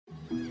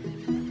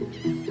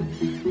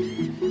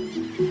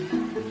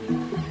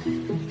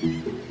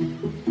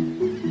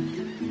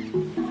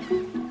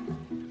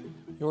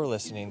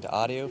listening to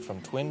audio from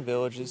Twin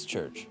Villages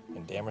Church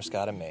in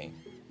Damascotta, Maine.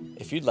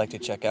 If you'd like to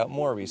check out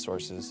more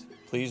resources,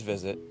 please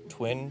visit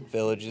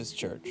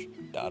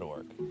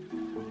twinvillageschurch.org.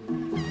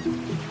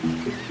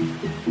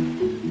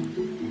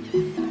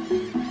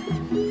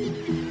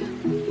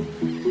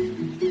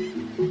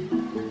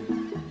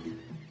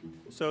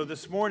 So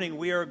this morning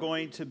we are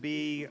going to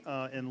be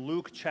in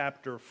Luke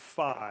chapter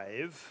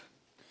 5.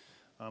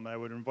 I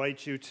would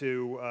invite you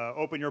to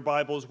open your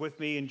Bibles with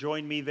me and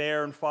join me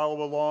there and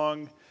follow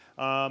along.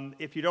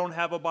 If you don't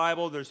have a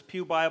Bible, there's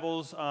pew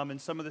Bibles in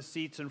some of the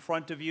seats in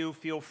front of you.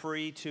 Feel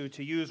free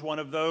to use one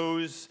of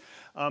those.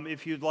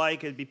 If you'd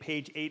like, it'd be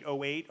page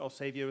 808. I'll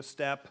save you a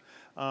step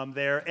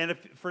there. And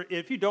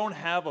if you don't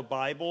have a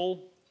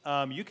Bible,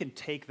 you can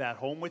take that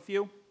home with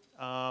you.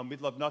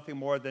 We'd love nothing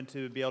more than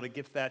to be able to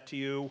gift that to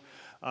you,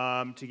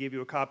 to give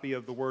you a copy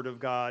of the Word of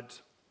God.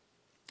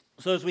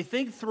 So as we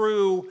think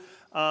through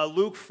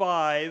Luke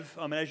 5,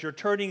 and as you're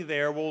turning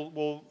there,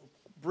 we'll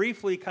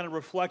briefly kind of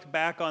reflect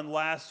back on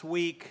last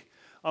week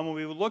when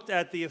we looked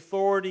at the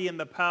authority and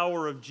the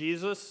power of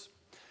Jesus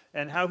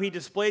and how he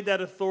displayed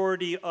that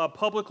authority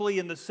publicly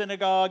in the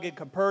synagogue in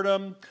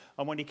Capernaum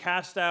when he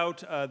cast out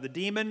the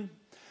demon.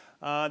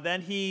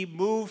 Then he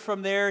moved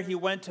from there. He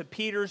went to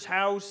Peter's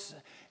house,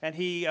 and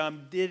he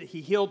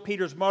healed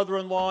Peter's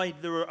mother-in-law.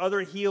 There were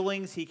other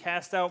healings. He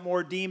cast out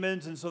more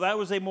demons, and so that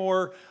was a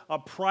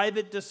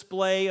private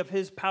display of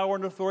his power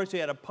and authority. So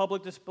he had a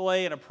public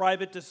display and a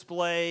private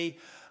display.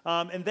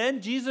 And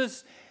then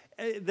Jesus,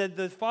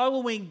 the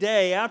following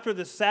day after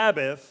the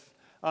Sabbath,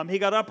 he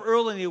got up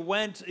early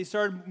and he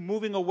started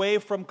moving away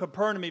from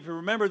Capernaum. If you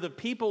remember, the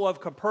people of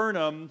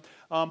Capernaum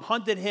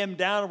hunted him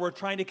down and were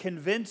trying to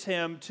convince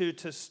him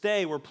to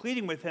stay, were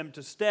pleading with him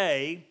to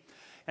stay.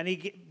 And he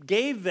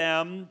gave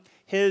them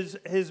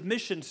his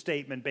mission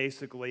statement,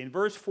 basically. In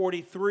verse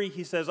 43,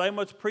 he says, "I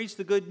must preach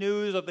the good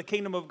news of the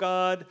kingdom of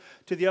God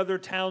to the other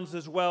towns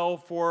as well,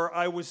 for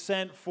I was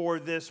sent for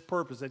this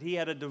purpose." That he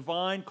had a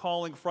divine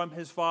calling from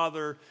his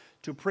Father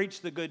to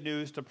preach the good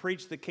news, to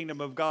preach the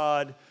kingdom of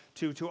God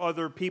to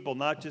other people,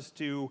 not just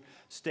to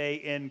stay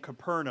in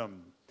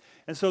Capernaum.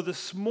 And so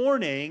this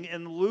morning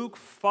in Luke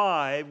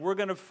 5, we're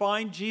going to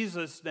find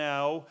Jesus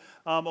now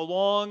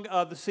along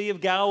the Sea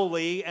of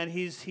Galilee, and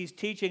he's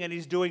teaching and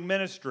he's doing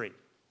ministry.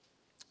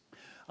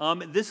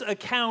 This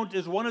account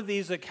is one of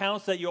these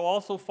accounts that you'll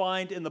also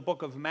find in the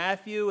book of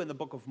Matthew and the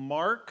book of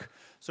Mark.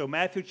 So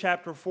Matthew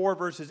chapter 4,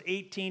 verses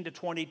 18 to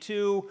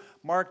 22,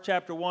 Mark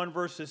chapter 1,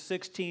 verses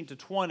 16 to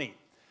 20.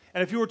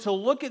 And if you were to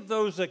look at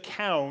those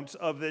accounts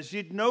of this,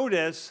 you'd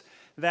notice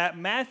that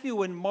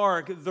Matthew and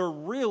Mark, they're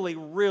really,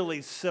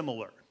 really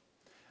similar.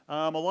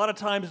 A lot of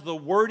times the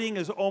wording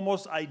is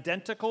almost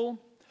identical.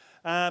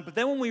 But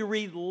then when we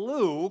read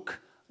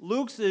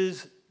Luke's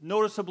is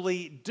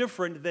noticeably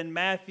different than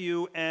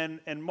Matthew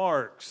and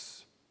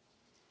Mark's.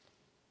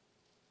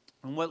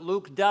 And what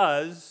Luke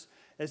does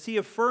is he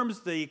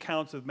affirms the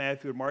accounts of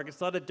Matthew and Mark. It's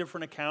not a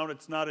different account.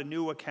 It's not a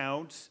new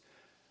account.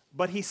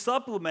 But he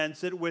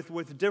supplements it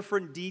with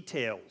different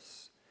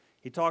details.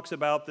 He talks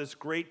about this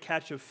great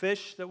catch of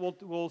fish that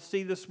we'll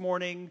see this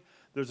morning.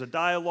 There's a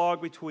dialogue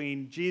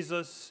between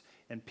Jesus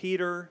and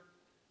Peter.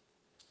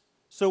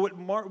 So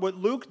what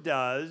Luke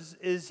does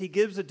is he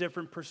gives a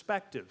different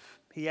perspective.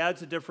 He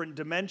adds a different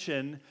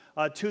dimension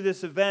to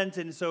this event,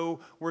 and so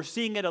we're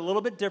seeing it a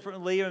little bit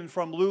differently. And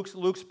from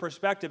Luke's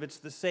perspective, it's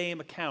the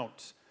same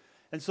account.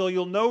 And so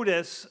you'll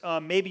notice,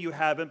 maybe you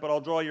haven't, but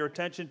I'll draw your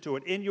attention to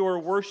it. In your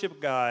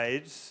worship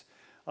guides,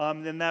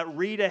 in that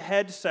read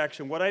ahead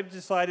section, what I've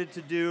decided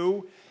to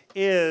do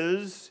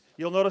is,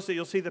 you'll notice that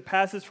you'll see the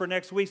passage for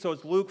next week, so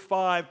it's Luke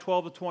 5,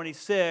 12 to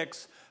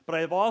 26, but I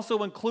have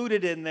also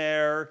included in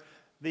there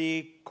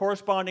the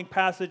corresponding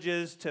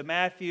passages to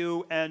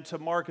Matthew and to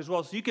Mark as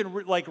well, so you can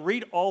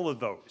read all of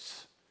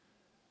those.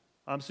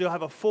 So you'll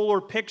have a fuller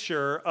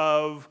picture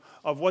of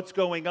what's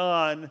going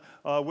on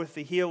with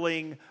the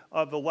healing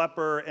of the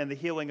leper and the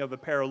healing of the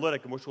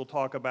paralytic, which we'll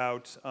talk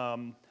about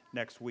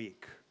next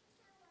week.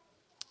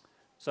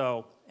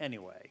 So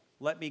anyway,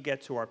 let me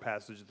get to our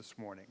passage this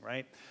morning,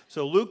 right?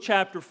 So Luke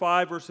chapter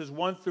 5, verses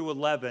 1 through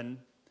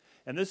 11,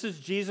 and this is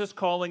Jesus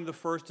calling the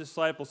first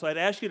disciples. So I'd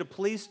ask you to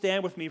please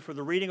stand with me for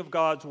the reading of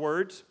God's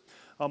words.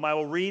 I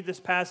will read this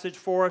passage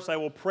for us, I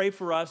will pray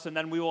for us, and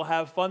then we will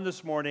have fun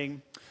this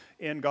morning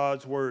in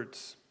God's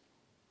words.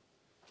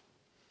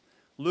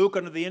 Luke,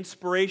 under the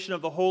inspiration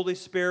of the Holy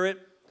Spirit,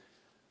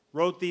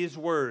 wrote these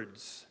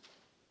words.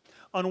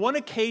 On one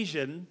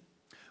occasion,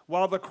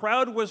 while the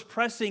crowd was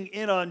pressing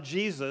in on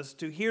Jesus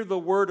to hear the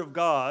word of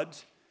God,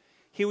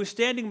 he was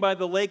standing by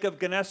the lake of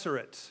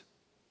Gennesaret.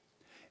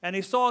 And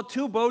he saw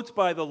 2 boats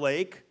by the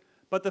lake,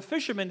 but the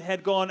fishermen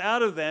had gone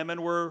out of them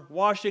and were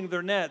washing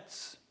their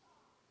nets.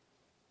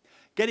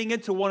 Getting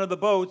into one of the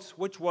boats,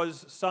 which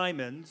was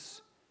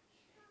Simon's,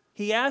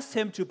 he asked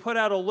him to put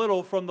out a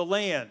little from the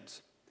land.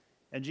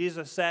 And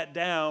Jesus sat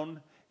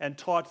down and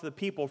taught the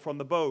people from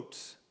the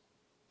boats.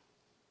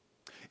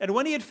 And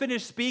when he had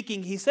finished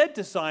speaking, he said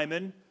to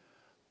Simon,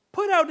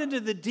 "Put out into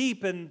the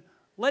deep and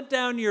let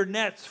down your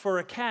nets for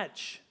a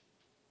catch."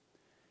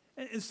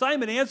 And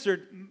Simon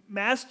answered,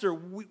 Master,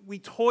 we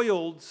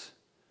toiled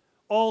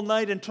all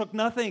night and took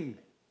nothing.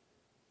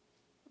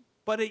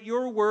 But at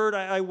your word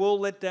I will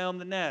let down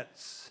the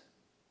nets.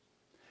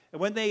 And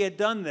when they had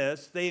done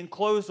this, they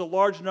enclosed a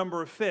large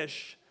number of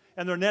fish,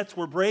 and their nets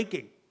were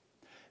breaking.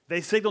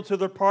 They signaled to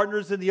their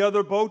partners in the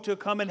other boat to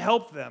come and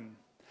help them.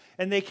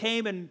 And they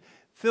came and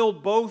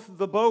filled both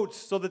the boats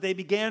so that they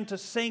began to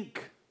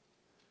sink.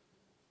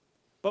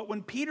 But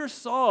when Peter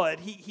saw it,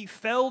 he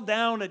fell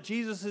down at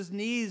Jesus'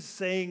 knees,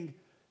 saying,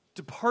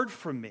 Depart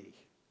from me,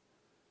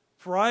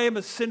 for I am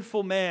a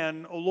sinful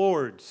man, O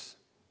Lord.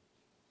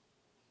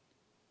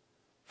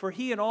 For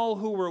he and all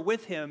who were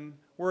with him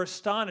were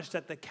astonished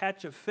at the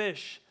catch of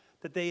fish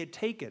that they had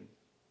taken.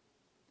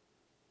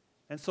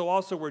 And so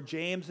also were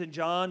James and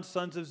John,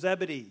 sons of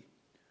Zebedee,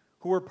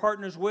 who were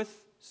partners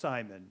with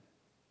Simon.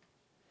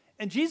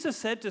 And Jesus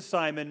said to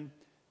Simon,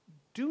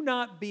 Do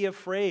not be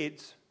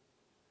afraid.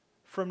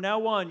 From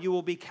now on you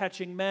will be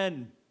catching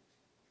men.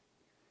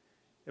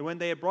 And when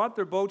they had brought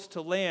their boats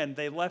to land,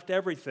 they left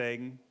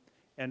everything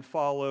and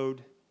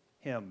followed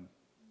him.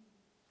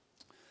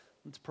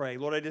 Let's pray.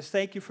 Lord, I just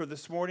thank you for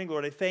this morning.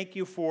 Lord, I thank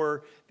you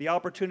for the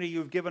opportunity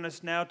you've given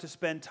us now to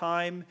spend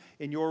time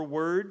in your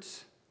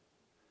words.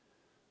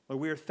 Lord,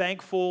 we are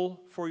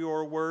thankful for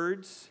your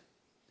words.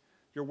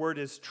 Your word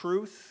is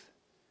truth.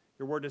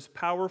 Your word is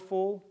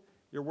powerful.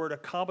 Your word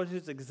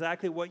accomplishes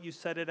exactly what you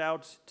set it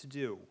out to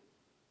do.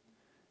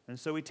 And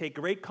so we take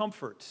great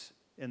comfort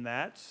in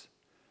that.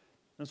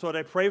 And so Lord,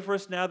 I pray for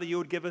us now that you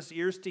would give us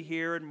ears to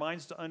hear and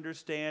minds to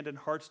understand and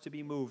hearts to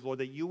be moved. Lord,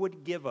 that you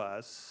would give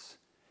us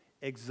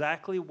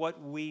exactly what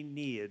we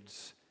need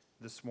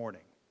this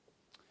morning.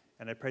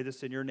 And I pray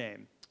this in your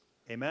name.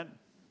 Amen.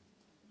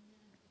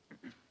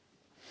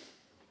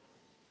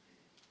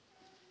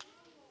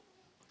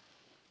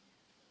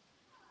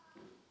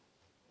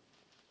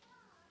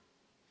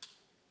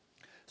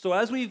 So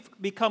as we've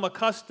become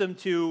accustomed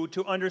to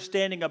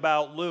understanding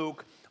about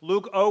Luke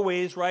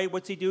always, right,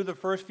 what's he do? The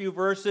first few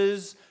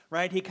verses,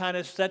 right, he kind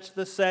of sets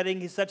the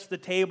setting, he sets the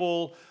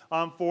table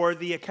for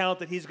the account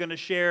that he's going to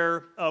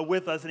share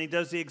with us, and he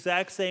does the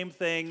exact same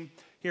thing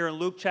here in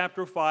Luke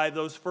chapter 5.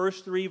 Those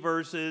first 3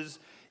 verses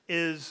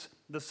is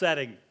the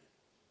setting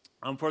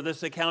for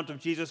this account of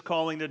Jesus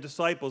calling the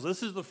disciples.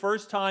 This is the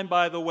first time,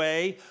 by the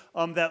way,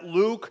 that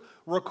Luke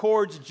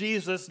records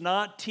Jesus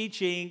not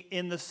teaching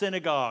in the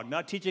synagogue,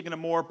 not teaching in a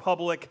more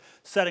public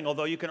setting,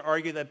 although you can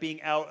argue that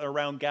being out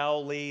around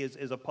Galilee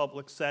is a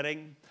public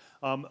setting.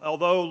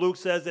 Although Luke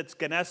says it's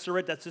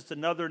Gennesaret, that's just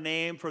another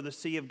name for the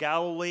Sea of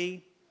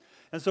Galilee.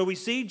 And so we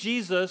see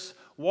Jesus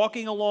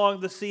walking along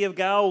the Sea of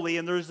Galilee,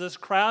 and there's this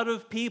crowd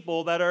of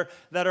people that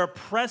are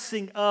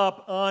pressing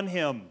up on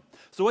him.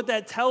 So what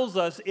that tells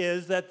us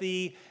is that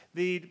the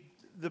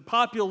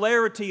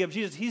popularity of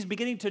Jesus, he's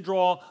beginning to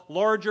draw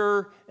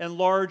larger and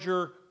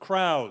larger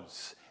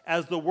crowds.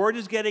 As the word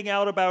is getting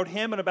out about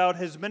him and about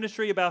his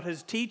ministry, about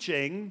his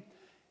teaching,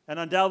 and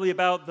undoubtedly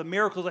about the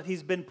miracles that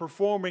he's been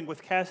performing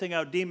with casting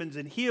out demons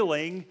and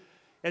healing,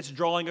 it's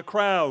drawing a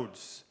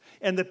crowds.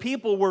 And the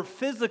people were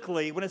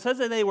physically, when it says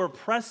that they were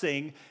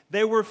pressing,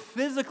 they were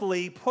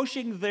physically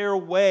pushing their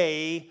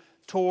way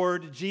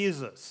toward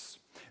Jesus.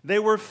 They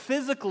were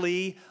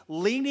physically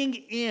leaning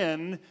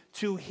in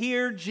to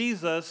hear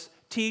Jesus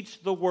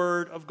teach the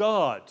Word of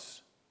God.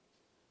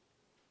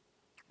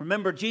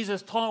 Remember,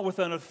 Jesus taught with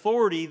an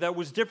authority that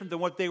was different than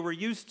what they were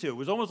used to. It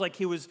was almost like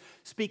he was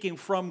speaking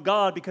from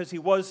God because he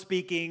was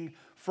speaking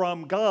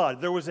from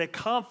God. There was a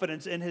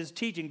confidence in his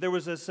teaching. There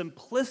was a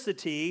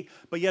simplicity,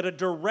 but yet a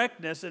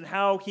directness in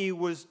how he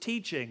was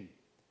teaching.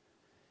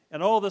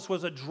 And all this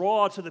was a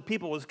draw to the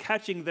people. It was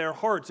catching their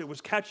hearts. It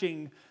was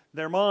catching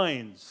their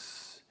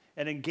minds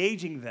and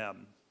engaging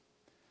them.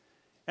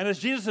 And as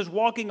Jesus is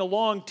walking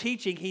along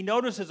teaching, he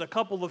notices a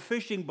couple of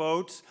fishing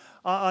boats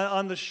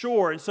on the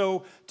shore. And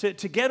so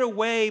to get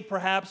away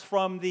perhaps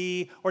from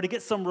or to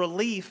get some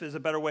relief is a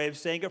better way of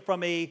saying it,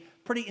 from a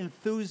pretty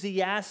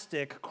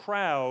enthusiastic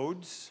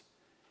crowds,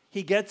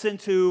 he gets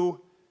into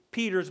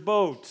Peter's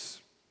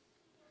boats.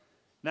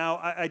 Now,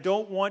 I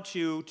don't want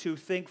you to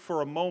think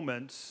for a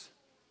moment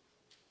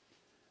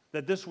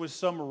that this was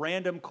some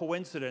random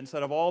coincidence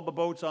that of all the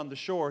boats on the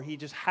shore, he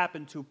just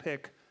happened to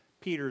pick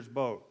Peter's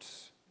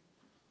boats.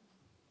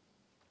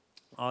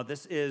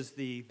 This is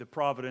the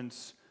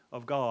providence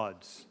of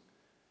God's.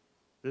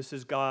 This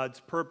is God's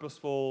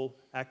purposeful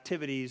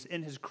activities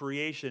in his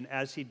creation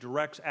as he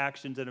directs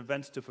actions and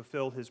events to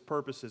fulfill his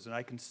purposes. And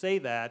I can say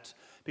that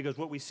because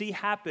what we see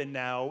happen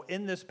now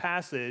in this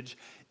passage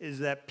is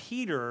that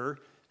Peter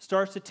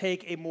starts to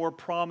take a more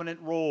prominent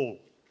role.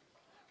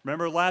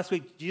 Remember last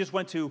week, Jesus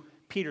went to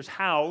Peter's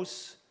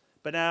house,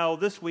 but now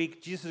this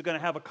week, Jesus is going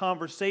to have a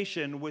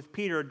conversation with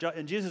Peter,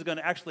 and Jesus is going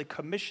to actually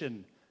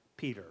commission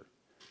Peter.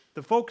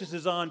 The focus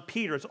is on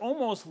Peter. It's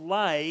almost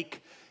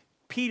like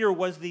Peter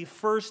was the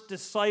first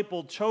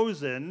disciple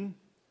chosen,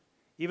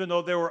 even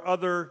though there were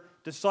other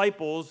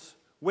disciples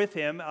with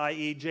him,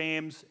 i.e.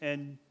 James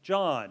and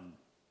John.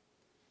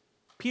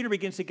 Peter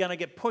begins to kind of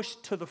get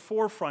pushed to the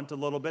forefront a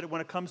little bit when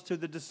it comes to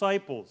the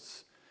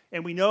disciples.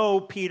 And we know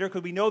Peter,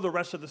 because we know the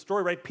rest of the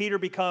story, right? Peter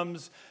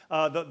becomes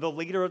the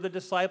leader of the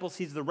disciples.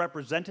 He's the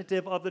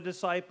representative of the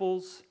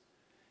disciples.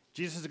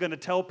 Jesus is going to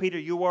tell Peter,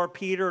 you are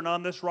Peter, and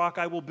on this rock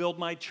I will build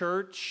my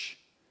church.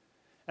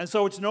 And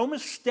so it's no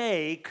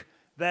mistake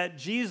that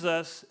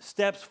Jesus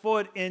steps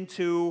foot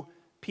into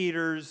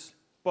Peter's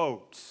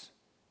boat.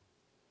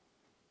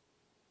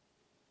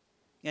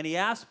 And he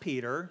asked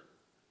Peter,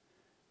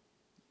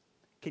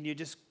 can you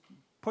just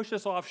push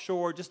us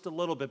offshore just a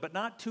little bit, but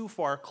not too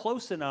far,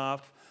 close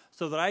enough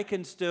so that I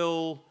can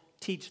still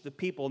teach the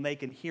people and they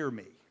can hear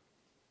me.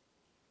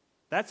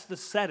 That's the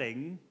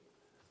setting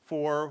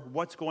for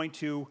what's going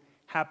to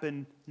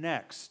happen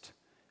next.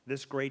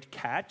 This great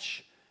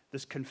catch,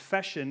 this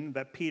confession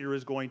that Peter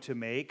is going to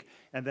make,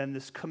 and then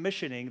this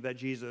commissioning that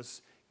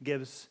Jesus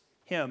gives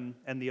him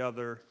and the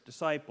other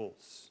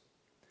disciples.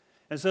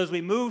 And so as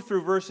we move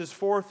through verses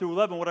 4 through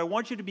 11, what I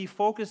want you to be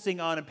focusing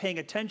on and paying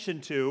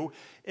attention to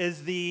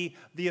is the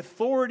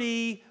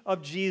authority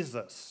of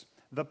Jesus,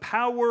 the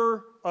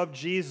power of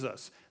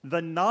Jesus,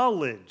 the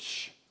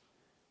knowledge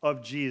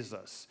of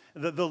Jesus,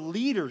 the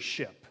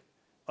leadership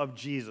of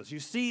Jesus. You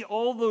see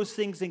all those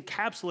things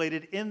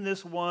encapsulated in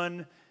this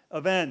one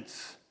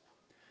event.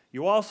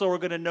 You also are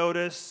going to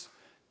notice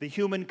the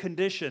human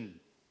condition,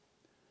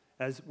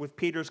 as with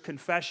Peter's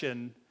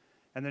confession,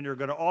 and then you're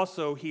going to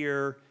also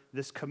hear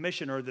this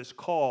commission or this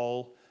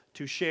call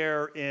to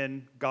share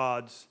in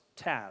God's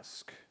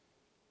task.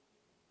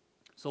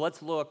 So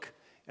let's look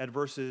at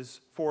verses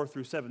 4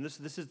 through 7.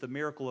 This is the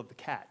miracle of the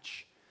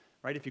catch,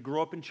 right? If you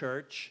grew up in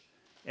church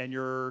and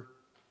you're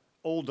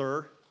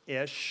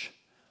older-ish,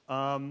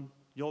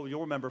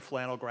 you'll remember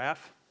flannel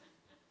graph,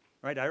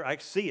 right? I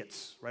see it,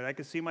 right? I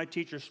can see my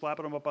teacher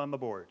slapping them up on the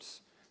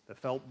boards, the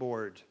felt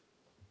board.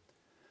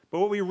 But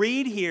what we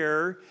read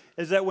here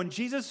is that when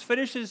Jesus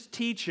finishes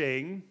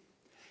teaching,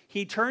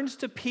 he turns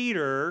to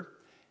Peter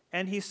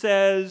and he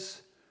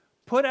says,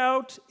 put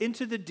out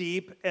into the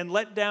deep and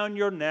let down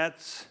your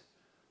nets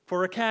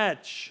for a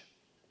catch.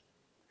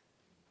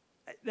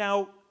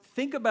 Now,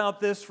 think about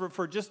this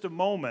for just a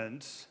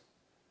moment,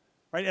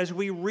 right? As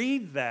we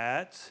read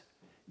that,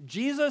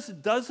 Jesus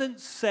doesn't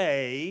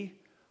say,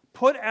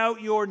 put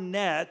out your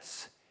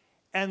nets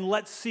and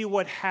let's see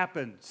what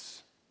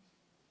happens.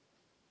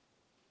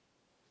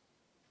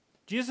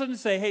 Jesus doesn't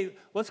say, hey,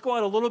 let's go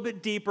out a little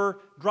bit deeper,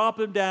 drop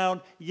them down.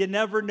 You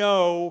never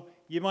know,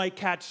 you might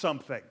catch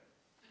something.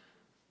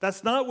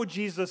 That's not what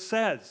Jesus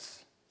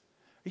says.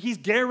 He's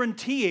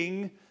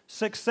guaranteeing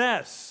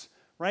success,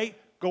 right?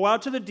 Go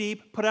out to the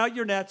deep, put out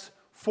your nets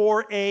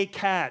for a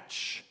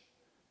catch.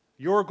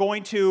 You're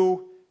going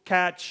to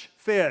catch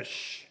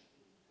fish.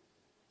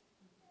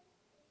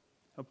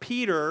 Now,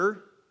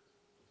 Peter,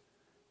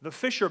 the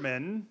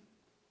fisherman,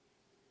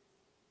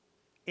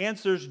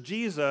 answers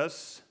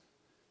Jesus,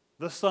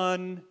 the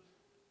son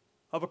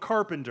of a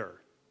carpenter.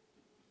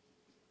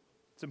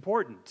 It's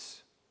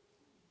important.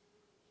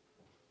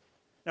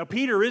 Now,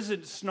 Peter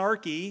isn't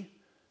snarky.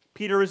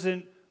 Peter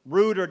isn't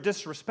rude or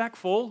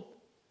disrespectful.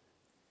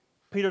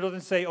 Peter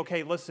doesn't say,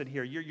 okay, listen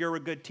here, you're a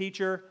good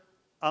teacher.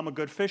 I'm a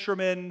good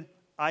fisherman.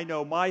 I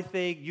know my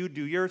thing. You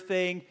do your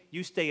thing.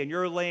 You stay in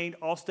your lane.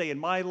 I'll stay in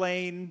my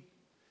lane.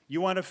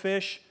 You want to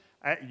fish?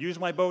 Use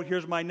my boat.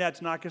 Here's my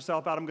nets. Knock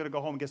yourself out. I'm going to go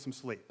home and get some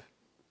sleep.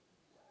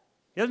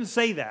 He doesn't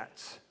say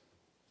that.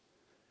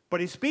 But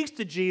he speaks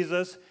to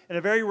Jesus in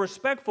a very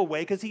respectful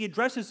way because he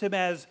addresses him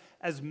as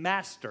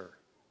master.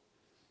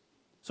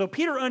 So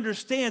Peter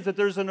understands that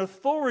there's an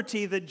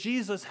authority that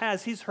Jesus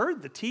has. He's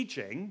heard the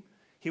teaching.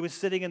 He was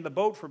sitting in the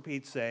boat, for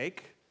Pete's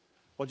sake,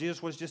 while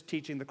Jesus was just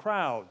teaching the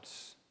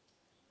crowds.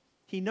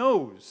 He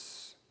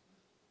knows.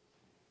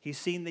 He's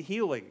seen the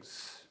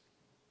healings.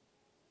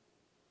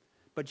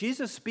 But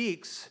Peter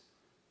speaks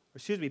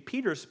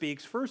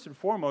first and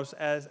foremost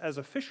as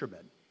a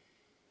fisherman.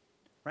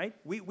 Right?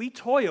 We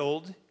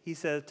toiled,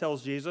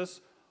 tells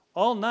Jesus,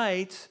 all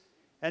night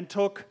and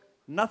took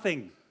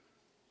nothing.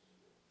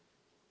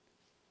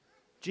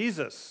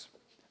 Jesus,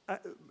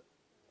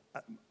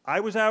 I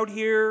was out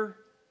here.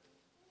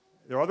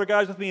 There were other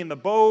guys with me in the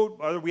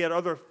boat. We had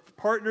other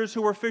partners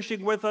who were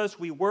fishing with us.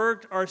 We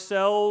worked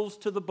ourselves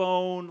to the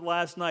bone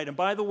last night. And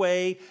by the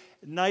way,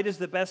 night is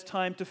the best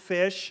time to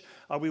fish.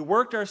 We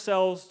worked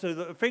ourselves to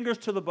the fingers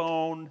to the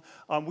bone.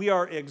 We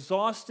are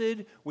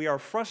exhausted. We are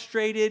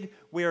frustrated.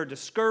 We are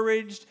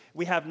discouraged.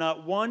 We have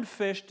not one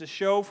fish to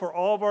show for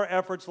all of our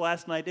efforts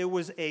last night. It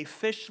was a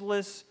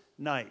fishless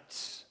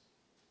night.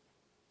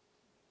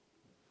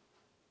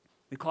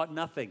 We caught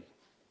nothing.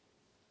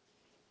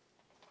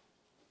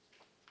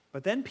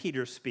 But then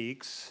Peter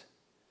speaks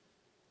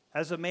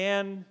as a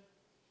man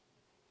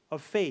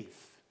of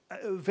faith,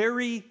 a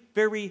very,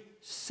 very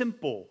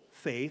simple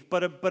faith,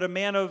 but a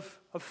man of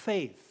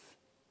faith.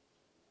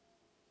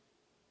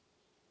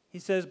 He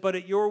says, but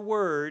at your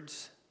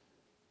words,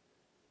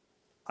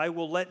 I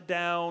will let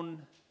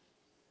down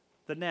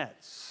the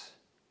nets.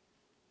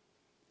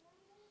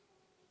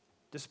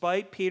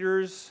 Despite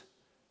Peter's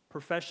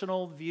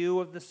professional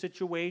view of the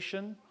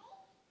situation,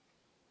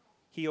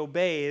 he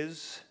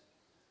obeys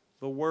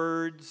the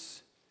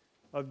words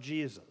of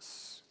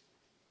Jesus.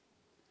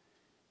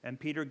 And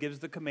Peter gives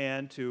the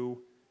command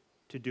to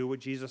do what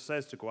Jesus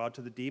says, to go out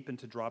to the deep and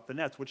to drop the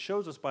nets, which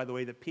shows us, by the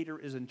way, that Peter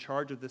is in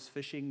charge of this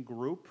fishing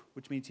group,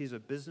 which means he's a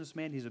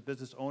businessman, he's a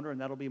business owner,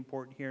 and that'll be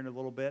important here in a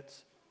little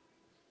bit.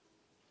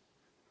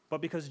 But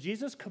because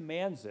Jesus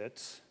commands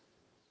it,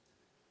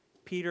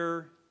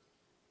 Peter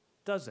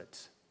does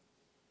it.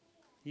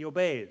 He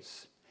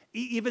obeys,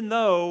 even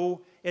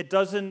though it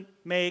doesn't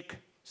make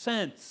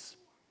sense.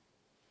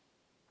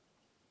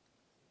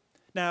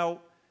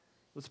 Now,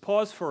 let's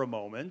pause for a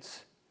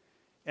moment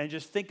and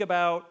just think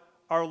about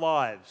our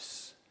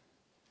lives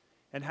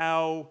and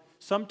how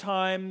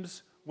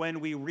sometimes when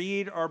we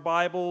read our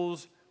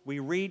Bibles, we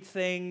read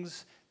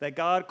things that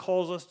God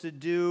calls us to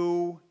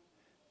do,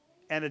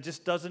 and it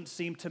just doesn't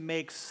seem to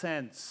make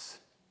sense,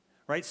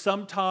 right?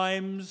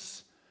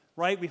 Sometimes,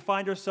 right, we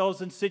find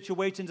ourselves in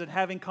situations and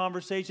having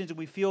conversations, and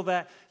we feel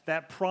that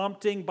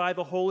prompting by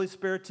the Holy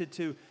Spirit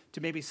to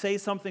maybe say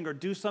something or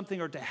do something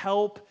or to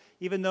help,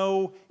 even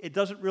though it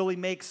doesn't really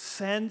make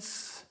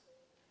sense.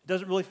 It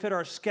doesn't really fit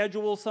our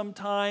schedule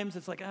sometimes.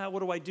 It's like,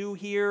 what do I do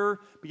here?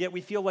 But yet we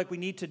feel like we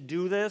need to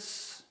do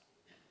this.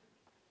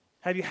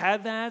 Have you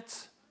had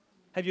that?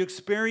 Have you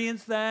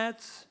experienced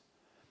that?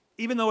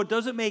 Even though it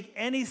doesn't make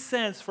any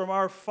sense from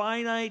our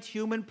finite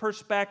human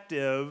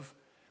perspective,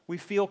 we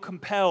feel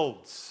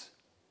compelled.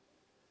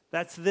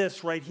 That's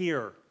this right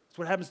here. That's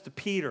what happens to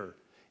Peter.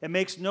 It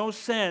makes no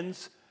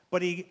sense,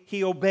 but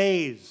he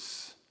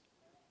obeys.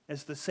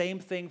 It's the same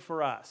thing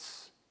for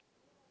us.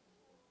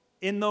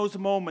 In those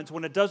moments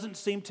when it doesn't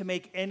seem to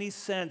make any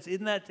sense,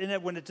 in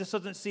that when it just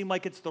doesn't seem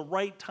like it's the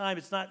right time,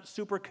 it's not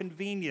super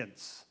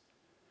convenience,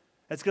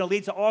 it's going to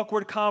lead to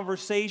awkward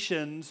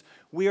conversations,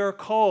 we are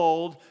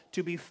called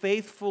to be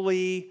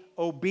faithfully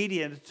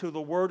obedient to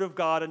the Word of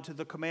God and to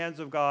the commands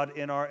of God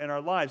in our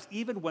lives,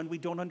 even when we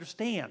don't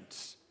understand.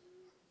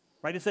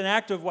 Right? It's an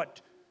act of what?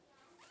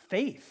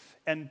 Faith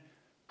and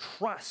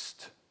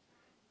trust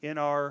in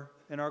our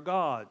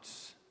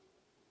gods.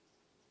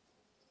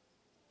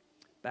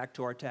 Back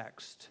to our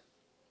text.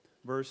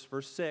 Verse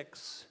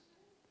 6.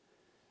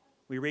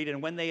 We read,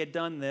 "And when they had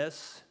done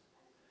this,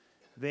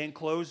 they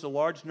enclosed a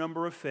large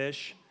number of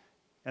fish,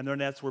 and their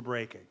nets were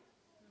breaking."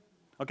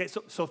 Okay,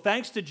 so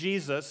thanks to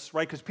Jesus,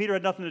 right, because Peter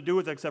had nothing to do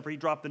with it except for he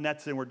dropped the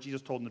nets in where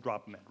Jesus told him to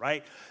drop them in,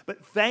 right?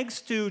 But thanks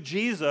to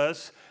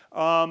Jesus,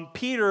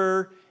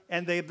 Peter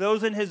and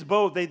those in his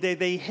boat,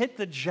 they hit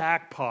the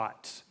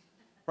jackpot,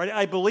 right?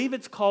 I believe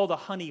it's called a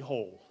honey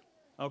hole.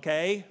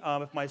 Okay,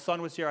 if my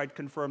son was here, I'd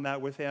confirm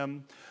that with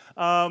him.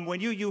 When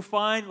you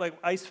find, like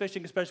ice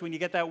fishing, especially when you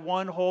get that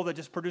one hole that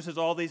just produces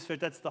all these fish,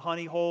 that's the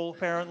honey hole,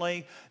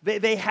 apparently.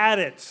 They had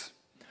it,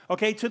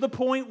 okay, to the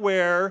point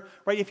where,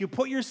 right, if you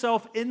put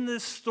yourself in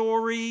this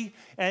story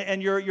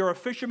and you're a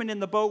fisherman in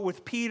the boat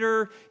with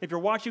Peter, if you're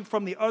watching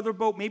from the other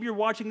boat, maybe you're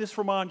watching this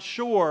from on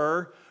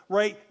shore,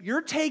 right,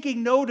 you're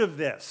taking note of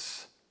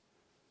this.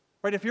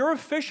 Right, if you're a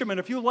fisherman,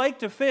 if you like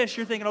to fish,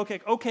 you're thinking,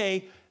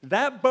 okay,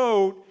 that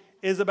boat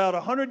is about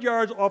 100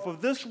 yards off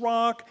of this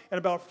rock and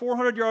about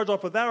 400 yards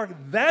off of that rock.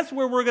 That's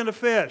where we're going to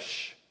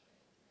fish.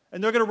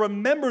 And they're going to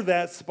remember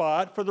that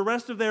spot for the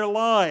rest of their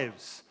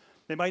lives.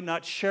 They might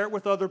not share it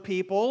with other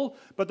people,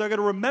 but they're going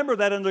to remember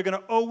that and they're going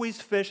to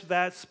always fish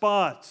that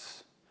spot.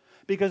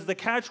 Because the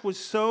catch was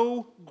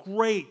so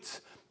great.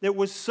 It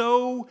was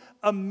so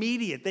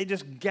immediate. They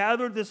just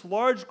gathered this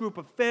large group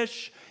of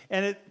fish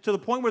and to the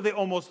point where they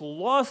almost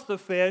lost the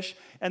fish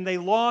and they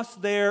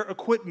lost their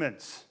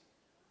equipment.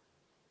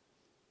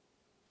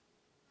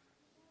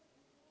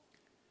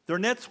 Their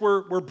nets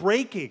were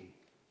breaking.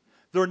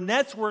 Their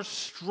nets were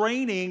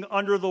straining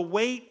under the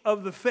weight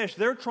of the fish.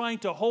 They're trying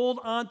to hold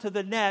on to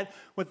the net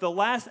with the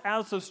last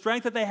ounce of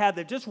strength that they had.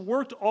 They just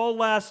worked all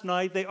last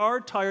night. They are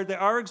tired. They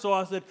are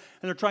exhausted.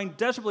 And they're trying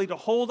desperately to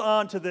hold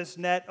on to this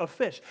net of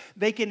fish.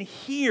 They can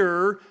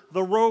hear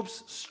the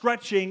ropes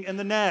stretching in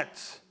the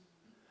net.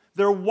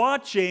 They're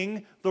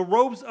watching the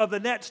ropes of the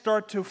net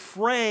start to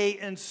fray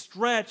and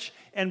stretch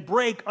and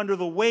break under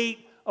the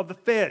weight of the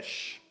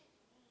fish.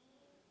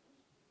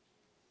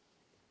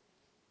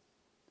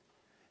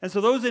 And so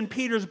those in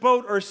Peter's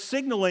boat are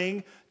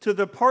signaling to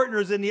the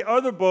partners in the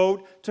other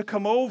boat to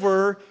come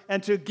over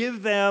and to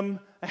give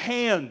them a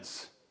hand.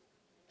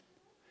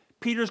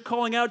 Peter's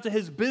calling out to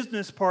his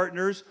business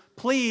partners,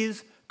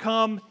 please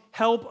come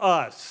help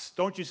us.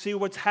 Don't you see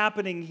what's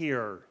happening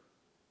here?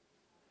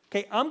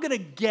 Okay, I'm going to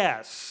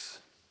guess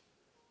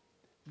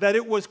that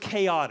it was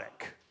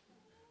chaotic.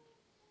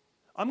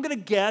 I'm going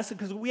to guess,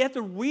 because we have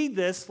to read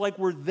this like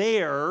we're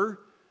there,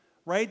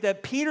 right,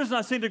 that Peter's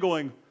not sitting there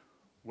going,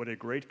 what a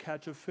great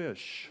catch of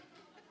fish.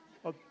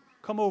 Oh,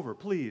 come over,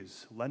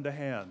 please, lend a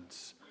hand.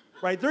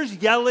 Right, there's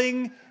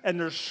yelling and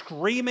there's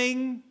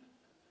screaming,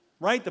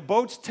 right? The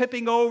boat's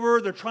tipping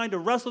over. They're trying to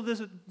wrestle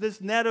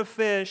this net of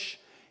fish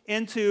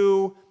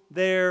into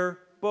their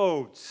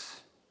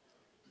boats.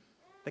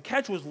 The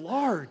catch was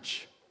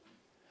large.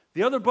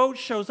 The other boat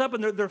shows up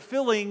and they're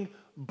filling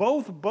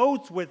both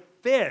boats with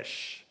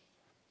fish.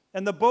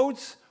 And the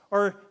boats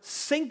are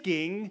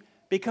sinking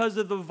because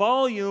of the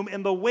volume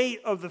and the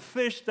weight of the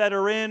fish that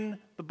are in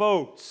the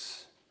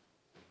boats.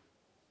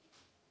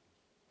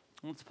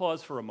 Let's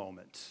pause for a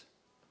moment.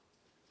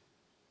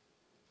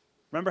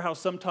 Remember how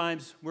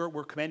sometimes we're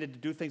commanded to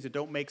do things that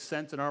don't make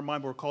sense in our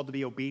mind, but we're called to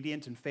be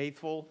obedient and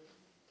faithful?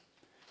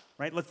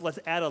 Right? Let's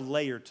add a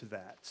layer to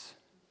that.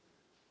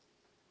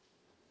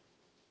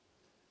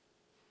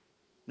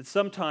 That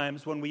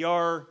sometimes when we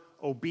are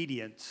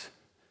obedient,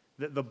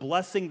 the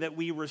blessing that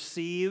we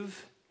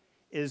receive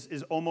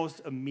is almost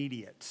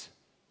immediate.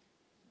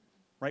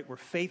 Right? We're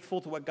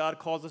faithful to what God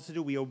calls us to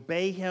do. We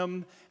obey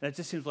Him, and it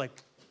just seems like,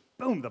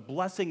 boom, the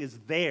blessing is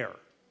there.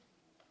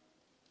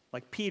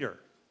 Like Peter.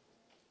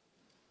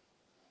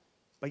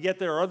 But yet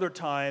there are other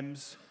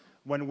times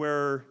when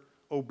we're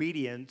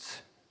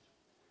obedient,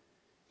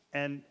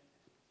 and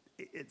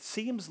it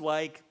seems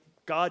like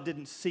God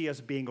didn't see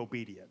us being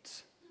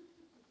obedient.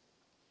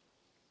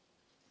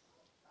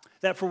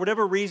 That for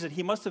whatever reason,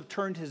 He must have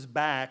turned His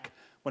back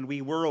when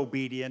we were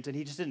obedient, and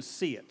He just didn't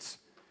see it.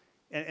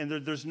 And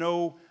there's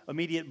no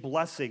immediate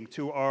blessing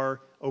to our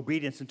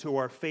obedience and to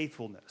our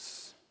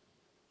faithfulness.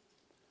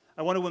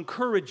 I want to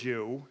encourage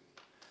you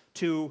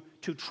to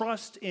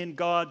trust in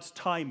God's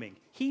timing.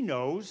 He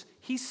knows,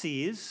 He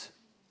sees,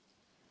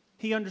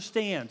 He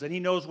understands, and He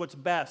knows what's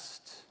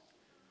best.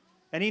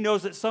 And He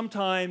knows that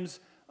sometimes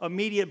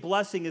immediate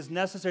blessing is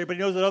necessary, but He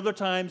knows that other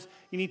times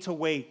you need to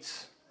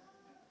wait.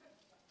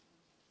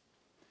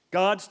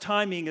 God's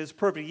timing is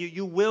perfect.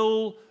 You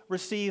will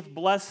receive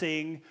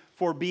blessing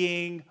for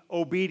being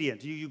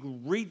obedient. You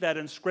can read that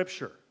in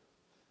Scripture.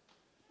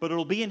 But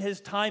it'll be in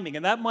His timing.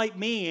 And that might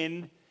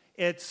mean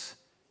it's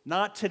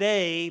not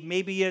today.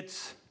 Maybe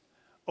it's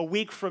a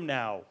week from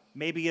now.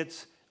 Maybe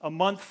it's a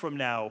month from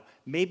now.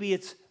 Maybe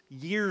it's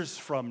years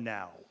from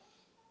now.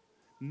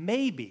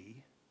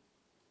 Maybe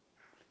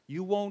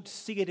you won't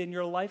see it in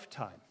your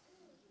lifetime.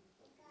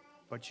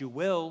 But you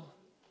will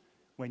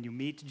when you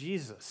meet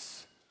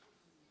Jesus.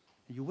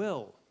 You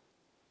will.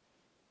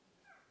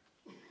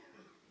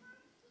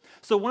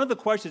 So one of the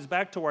questions,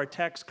 back to our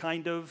text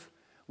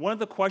one of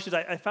the questions,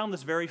 I found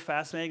this very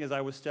fascinating as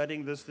I was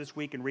studying this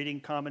week and reading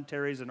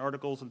commentaries and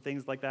articles and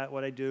things like that,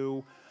 what I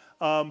do.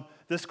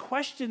 This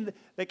question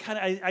that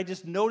I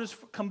just noticed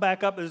come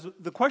back up, is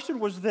the question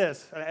was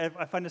this,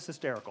 I find this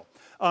hysterical.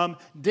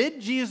 Did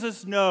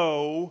Jesus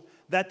know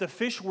that the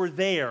fish were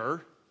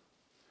there,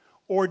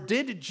 or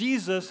did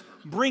Jesus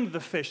bring the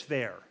fish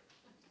there?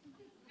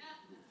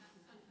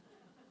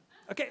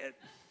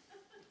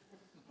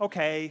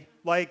 Okay,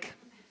 like,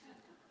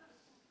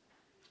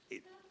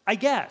 I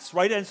guess,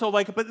 right? And so,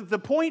 but the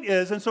point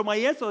is, and so my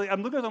answer,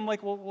 I'm looking at it, I'm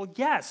like, well,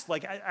 yes.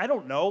 Like, I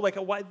don't know. Like,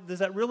 why does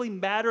that really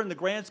matter in the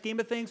grand scheme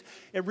of things?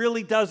 It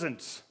really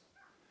doesn't,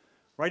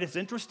 right? It's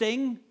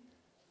interesting,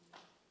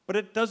 but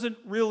it doesn't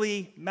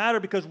really matter,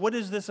 because what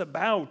is this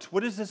about?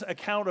 What is this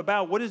account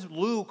about? What is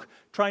Luke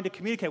trying to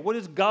communicate? What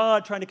is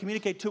God trying to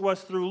communicate to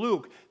us through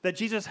Luke? That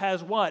Jesus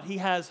has what? He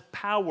has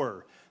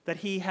power, that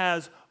He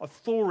has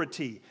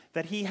authority,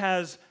 that He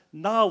has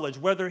knowledge.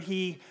 Whether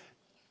He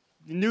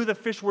knew the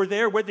fish were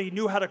there, whether He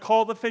knew how to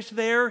call the fish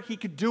there, He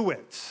could do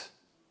it.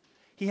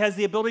 He has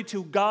the ability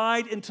to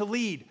guide and to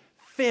lead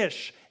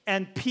fish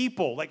and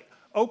people. Like,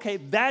 okay,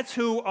 that's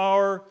who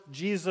our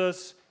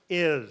Jesus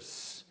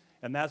is.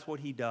 And that's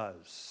what He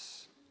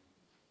does.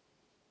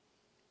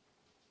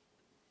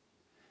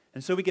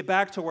 And so we get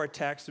back to our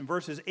text in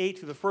verses 8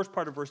 through the first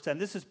part of verse 10.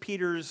 This is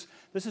Peter's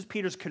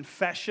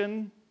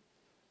confession.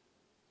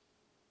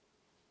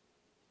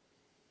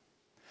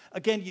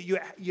 Again,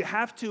 you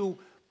have to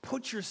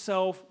put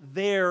yourself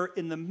there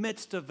in the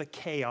midst of the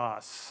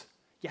chaos.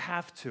 You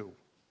have to.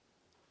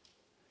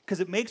 Because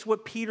it makes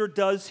what Peter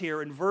does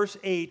here in verse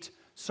 8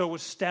 so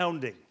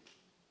astounding.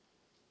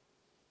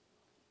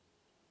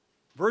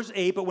 Verse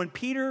 8, but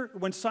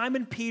when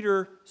Simon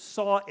Peter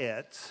saw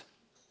it,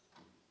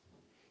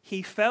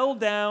 he fell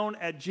down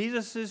at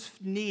Jesus'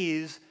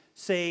 knees,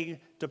 saying,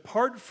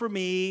 "Depart from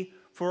me,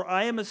 for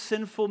I am a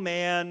sinful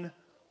man,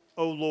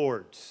 O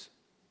Lord."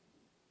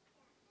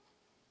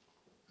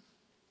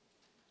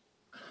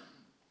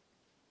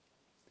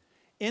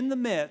 In the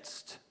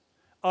midst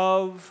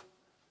of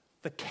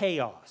the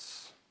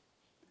chaos,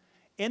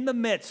 in the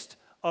midst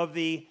of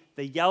the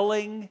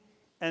yelling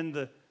and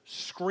the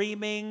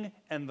screaming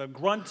and the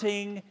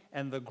grunting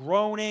and the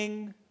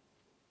groaning,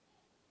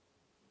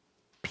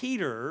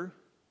 Peter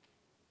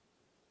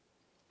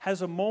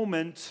has a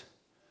moment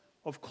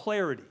of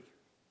clarity.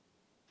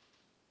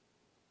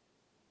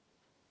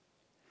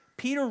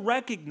 Peter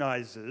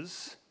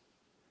recognizes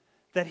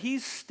that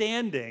he's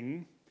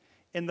standing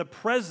in the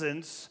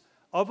presence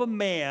of a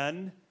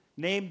man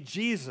named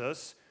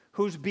Jesus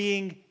who's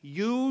being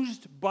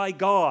used by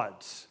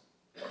God.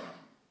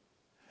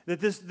 That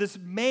this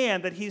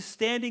man that he's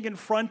standing in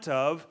front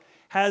of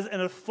has an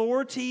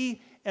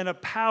authority and a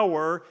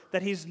power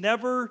that he's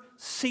never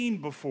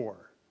seen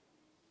before.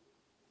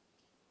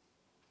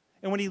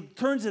 And when he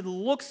turns and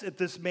looks at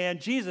this man,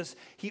 Jesus,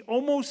 he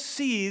almost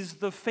sees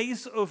the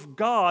face of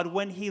God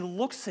when he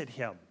looks at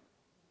him.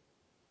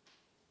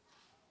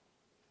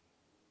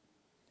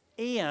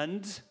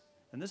 And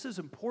this is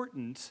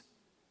important,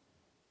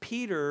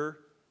 Peter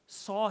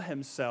saw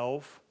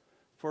himself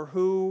for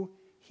who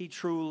he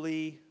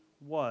truly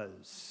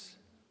was.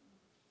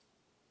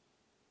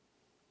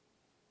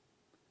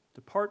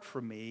 Depart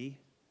from me,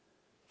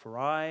 for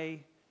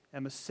I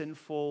am a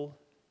sinful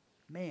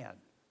man.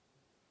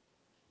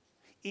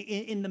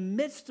 In the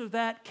midst of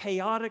that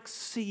chaotic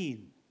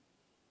scene,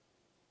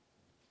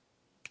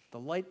 the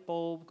light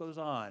bulb goes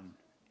on.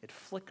 It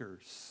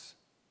flickers.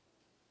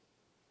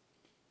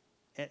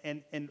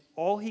 And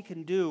all he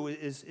can do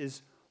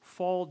is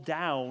fall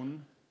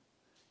down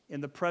in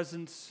the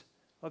presence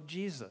of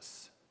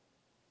Jesus.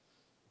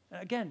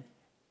 Again,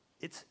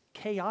 it's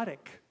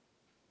chaotic,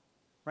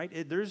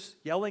 right? There's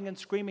yelling and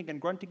screaming and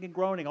grunting and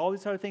groaning, all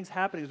these other things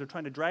happening as they're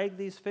trying to drag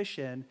these fish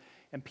in,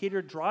 and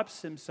Peter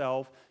drops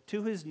himself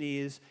to his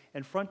knees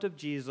in front of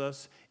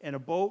Jesus in a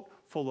boat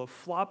full of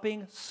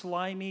flopping,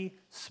 slimy,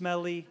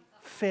 smelly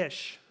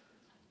fish.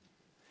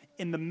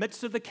 In the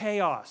midst of the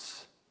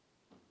chaos,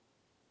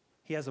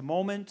 he has a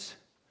moment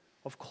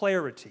of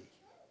clarity.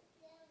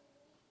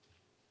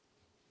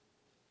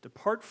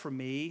 Depart from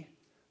me,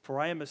 for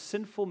I am a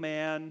sinful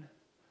man,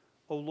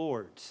 O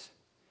Lord.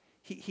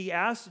 He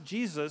asked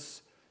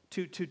Jesus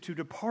to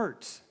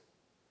depart.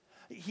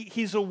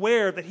 He's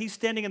aware that he's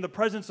standing in the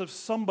presence of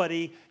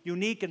somebody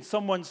unique and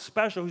someone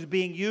special who's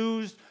being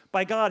used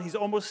by God. He's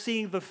almost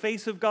seeing the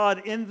face of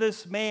God in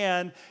this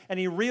man, and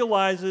he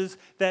realizes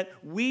that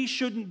we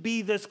shouldn't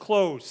be this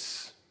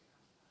close.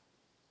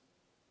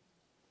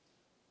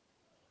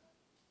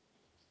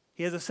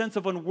 He has a sense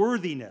of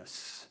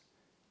unworthiness.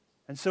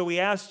 And so he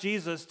asked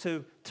Jesus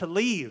to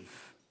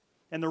leave.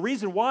 And the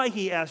reason why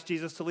he asked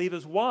Jesus to leave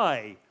is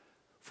why?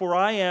 For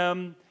I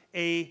am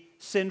a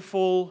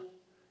sinful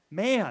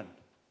man.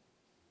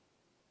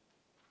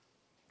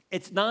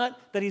 It's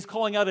not that he's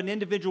calling out an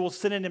individual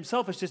sin in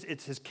himself.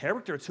 It's his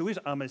character. It's who he is.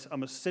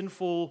 I'm a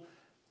sinful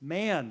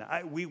man.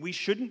 We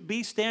shouldn't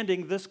be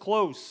standing this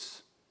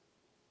close.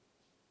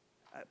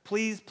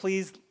 Please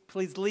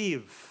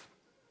leave.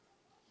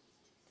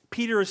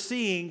 Peter is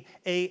seeing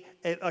a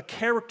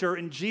character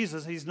in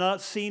Jesus he's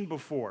not seen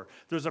before.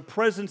 There's a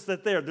presence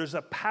that's there. There's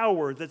a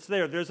power that's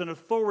there. There's an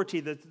authority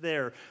that's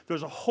there.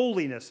 There's a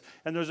holiness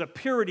and there's a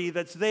purity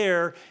that's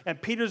there.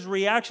 And Peter's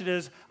reaction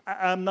is,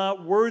 I'm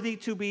not worthy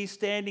to be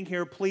standing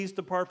here. Please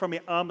depart from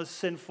me. I'm a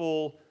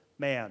sinful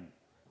man.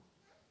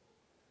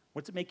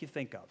 What's it make you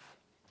think of?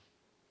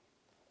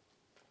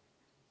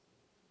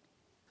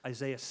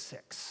 Isaiah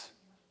 6.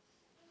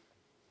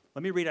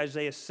 Let me read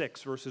Isaiah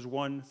 6, verses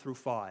 1 through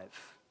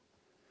 5.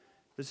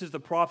 This is the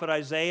prophet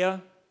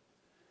Isaiah,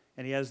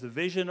 and he has the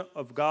vision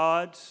of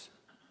God,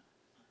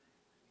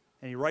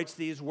 and he writes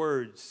these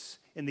words.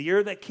 In the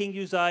year that King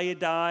Uzziah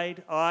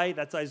died,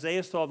 that's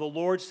Isaiah, saw the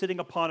Lord sitting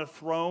upon a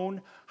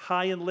throne,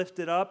 high and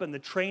lifted up, and the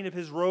train of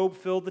his robe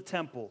filled the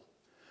temple.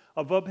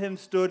 Above him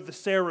stood the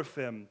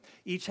seraphim.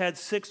 Each had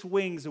 6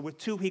 wings, and with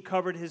 2 he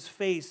covered his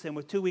face, and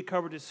with 2 he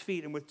covered his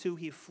feet, and with 2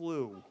 he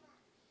flew.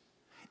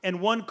 And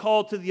one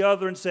called to the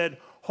other and said,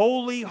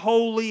 Holy,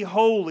 holy,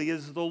 holy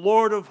is the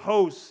Lord of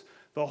hosts.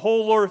 The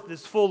whole earth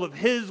is full of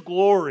his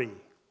glory.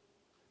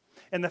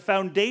 And the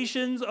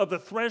foundations of the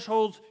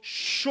thresholds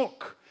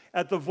shook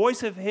at the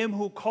voice of him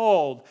who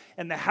called,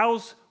 and the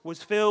house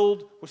was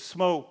filled with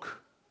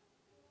smoke.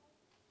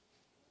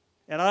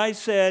 And I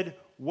said,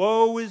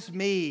 Woe is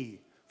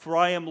me, for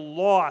I am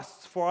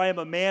lost, for I am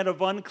a man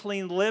of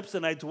unclean lips,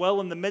 and I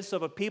dwell in the midst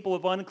of a people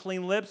of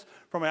unclean lips,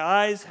 for my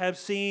eyes have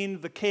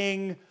seen the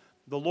King,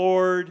 the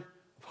Lord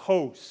of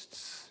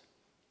hosts.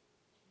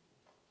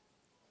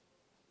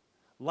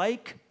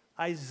 Like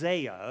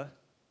Isaiah,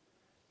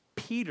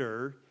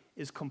 Peter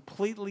is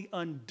completely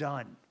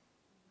undone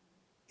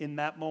in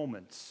that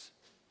moment.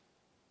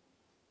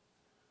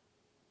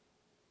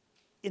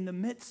 In the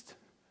midst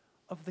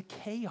of the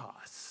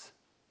chaos,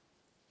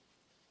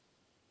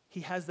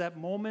 he has that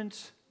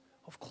moment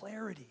of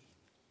clarity.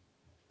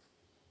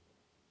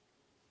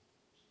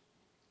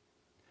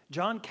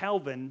 John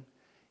Calvin,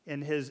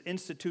 in his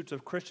Institutes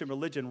of Christian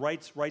Religion,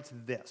 writes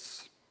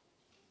this: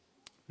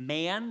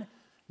 Man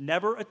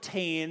never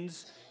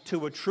attains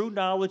to a true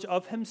knowledge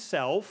of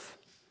himself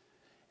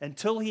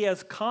until he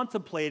has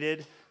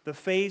contemplated the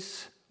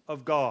face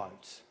of God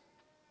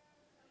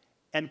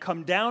and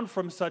come down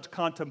from such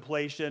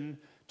contemplation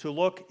to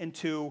look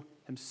into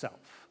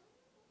himself.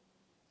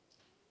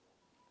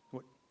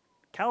 What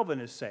Calvin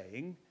is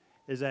saying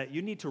is that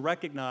you need to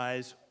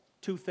recognize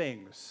 2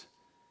 things.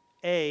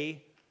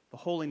 A, the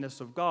holiness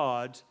of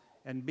God,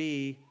 and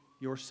B,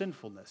 your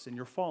sinfulness and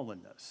your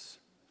fallenness.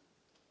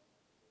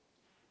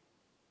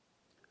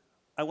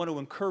 I want to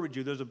encourage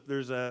you.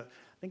 There's a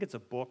I think it's a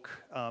book.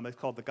 It's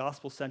called The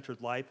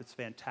Gospel-Centered Life. It's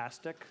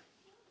fantastic.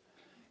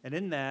 And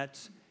in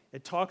that,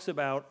 it talks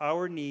about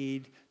our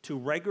need to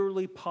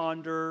regularly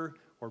ponder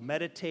or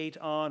meditate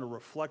on or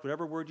reflect,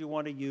 whatever word you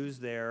want to use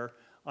there,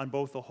 on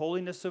both the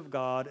holiness of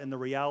God and the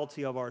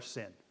reality of our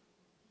sin.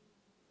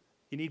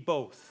 You need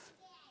both.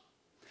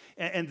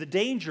 And the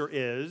danger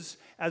is,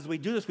 as we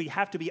do this, we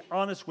have to be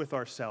honest with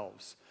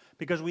ourselves.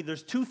 Because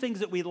there's 2 things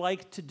that we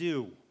like to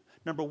do.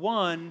 Number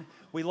one,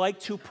 we like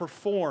to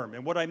perform.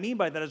 And what I mean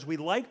by that is we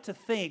like to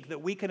think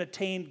that we can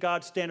attain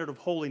God's standard of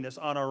holiness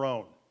on our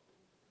own.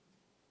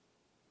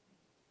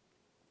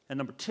 And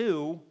number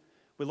two,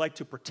 we like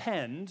to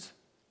pretend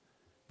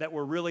that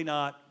we're really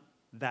not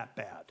that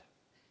bad.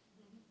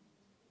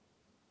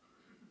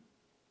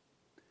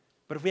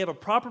 But if we have a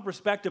proper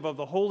perspective of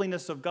the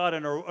holiness of God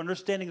and our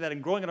understanding of that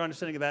and growing in our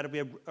understanding of that, if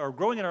we are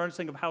growing in our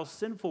understanding of how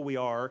sinful we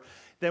are,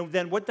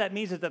 then what that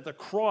means is that the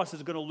cross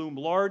is going to loom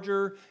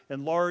larger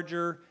and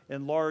larger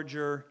and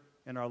larger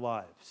in our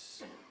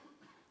lives.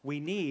 We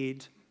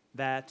need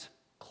that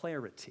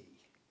clarity.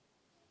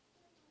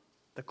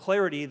 The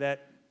clarity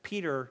that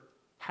Peter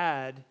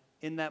had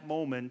in that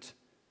moment,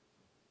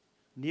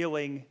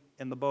 kneeling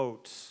in the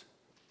boat.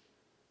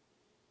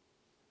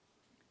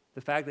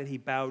 The fact that he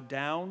bowed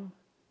down,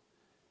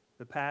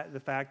 the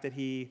fact that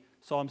he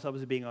saw himself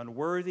as being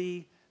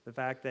unworthy, the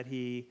fact that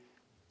he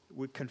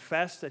would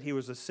confess that he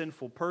was a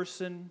sinful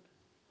person,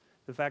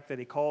 the fact that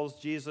he calls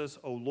Jesus,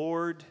 "O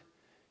Lord,"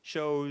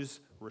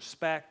 shows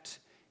respect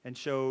and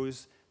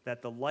shows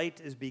that the light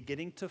is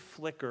beginning to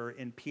flicker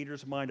in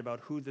Peter's mind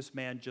about who this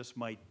man just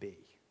might be.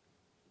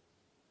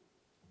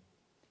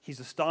 He's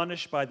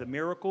astonished by the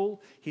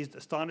miracle. He's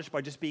astonished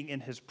by just being in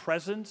his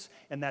presence,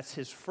 and that's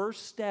his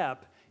first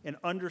step in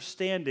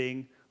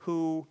understanding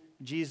who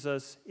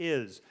Jesus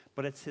is.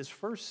 But it's his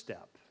first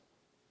step.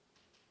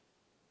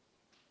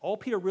 All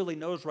Peter really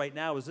knows right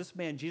now is this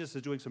man Jesus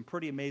is doing some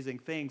pretty amazing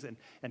things, and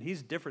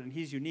he's different and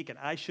he's unique, and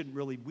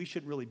we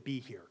shouldn't really be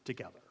here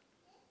together.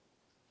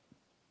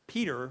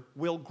 Peter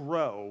will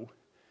grow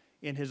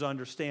in his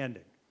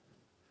understanding.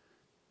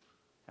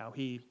 Now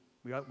we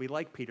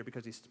like Peter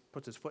because he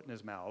puts his foot in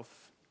his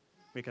mouth.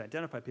 We can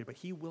identify Peter, but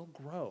he will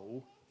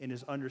grow in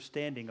his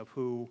understanding of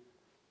who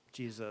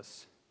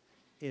Jesus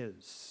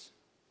is.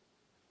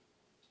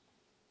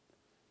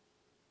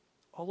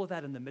 All of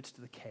that in the midst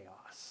of the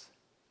chaos.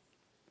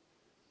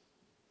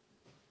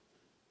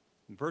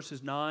 In verse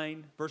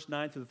 9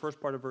 through the first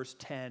part of verse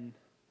 10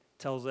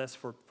 tells us,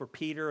 for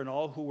Peter and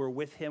all who were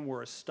with him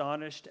were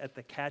astonished at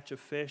the catch of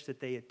fish that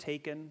they had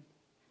taken.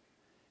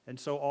 And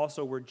so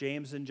also were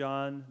James and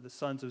John, the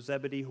sons of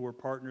Zebedee, who were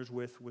partners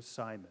with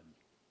Simon.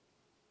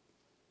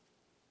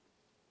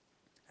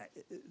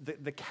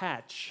 The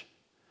catch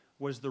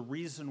was the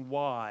reason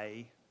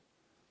why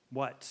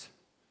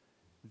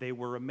they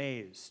were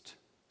amazed.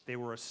 They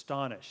were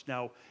astonished.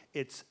 Now,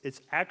 it's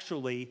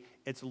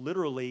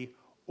literally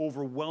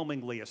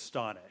overwhelmingly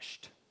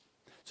astonished.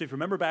 So if you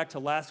remember back to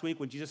last week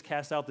when Jesus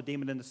cast out the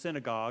demon in the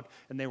synagogue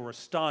and they were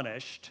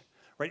astonished,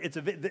 right?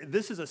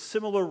 This is a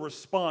similar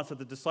response that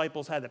the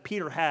disciples had, that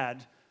Peter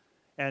had,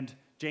 and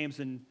James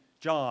and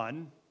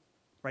John,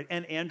 right?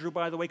 And Andrew,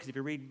 by the way, because if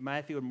you read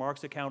Matthew and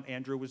Mark's account,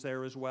 Andrew was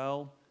there as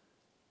well.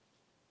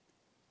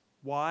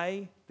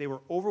 Why? They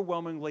were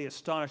overwhelmingly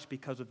astonished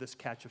because of this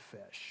catch of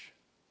fish.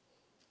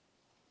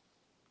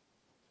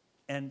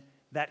 And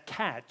that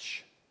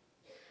catch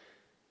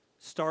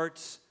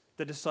starts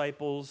the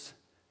disciples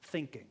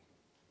thinking.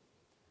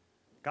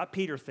 Got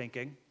Peter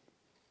thinking,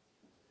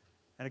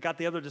 and it got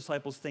the other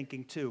disciples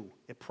thinking too.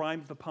 It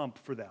primed the pump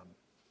for them.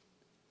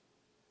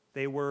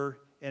 They were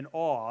in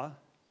awe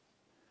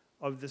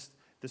of this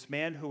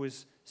man who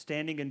was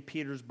standing in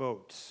Peter's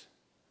boat.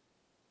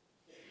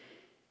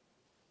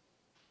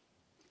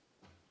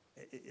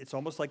 It's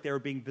almost like they were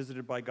being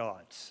visited by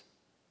gods.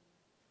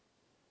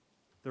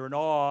 They're in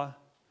awe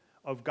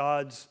of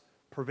God's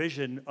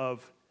provision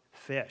of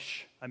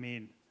fish. I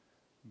mean,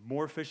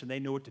 more fish than they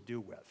knew what to do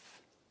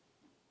with.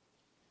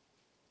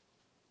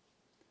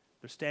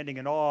 They're standing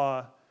in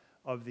awe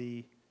of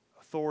the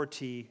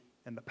authority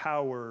and the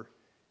power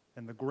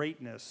and the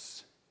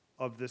greatness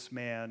of this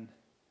man,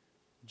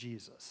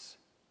 Jesus.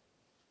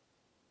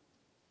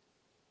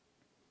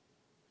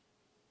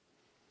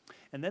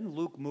 And then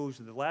Luke moves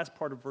to the last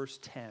part of verse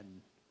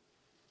 10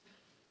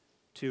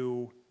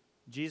 to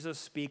Jesus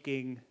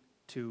speaking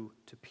to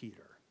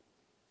Peter.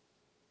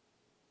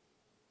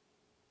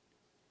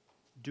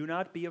 Do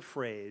not be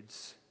afraid.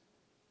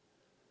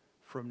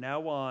 From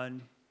now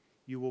on,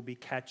 you will be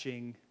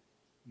catching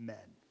men.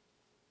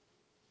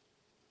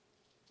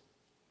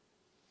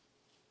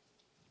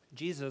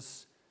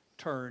 Jesus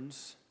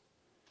turns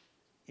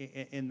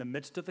in the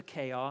midst of the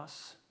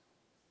chaos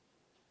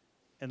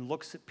and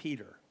looks at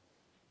Peter,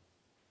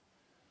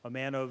 a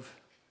man of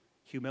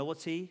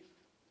humility,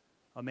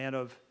 a man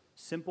of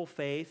simple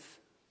faith,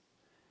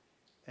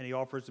 and he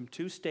offers him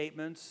two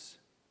statements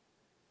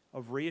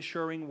of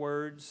reassuring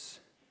words,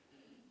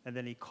 and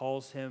then he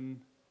calls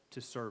him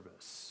to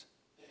service.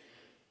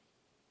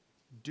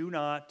 Do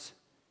not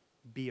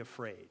be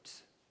afraid.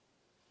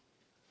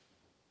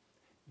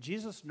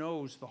 Jesus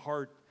knows the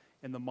heart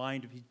and the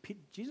mind of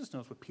Jesus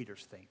knows what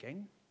Peter's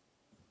thinking.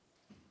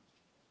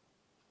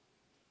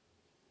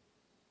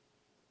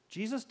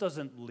 Jesus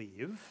doesn't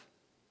leave.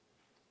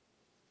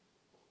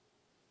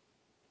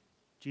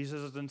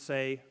 Jesus doesn't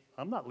say,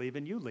 I'm not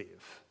leaving, you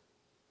leave.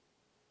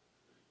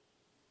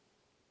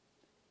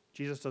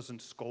 Jesus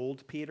doesn't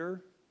scold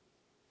Peter.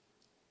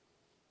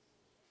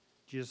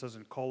 Jesus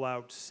doesn't call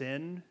out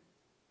sin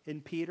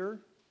in Peter,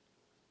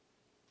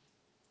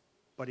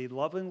 but he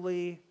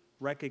lovingly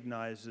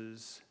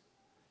recognizes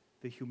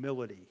the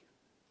humility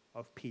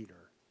of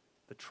Peter,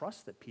 the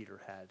trust that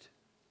Peter had,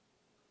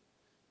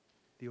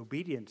 the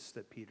obedience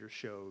that Peter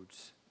showed,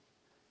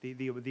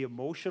 the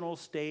emotional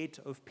state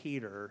of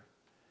Peter,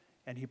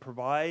 and he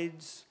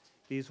provides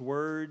these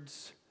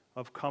words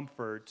of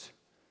comfort.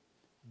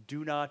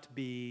 Do not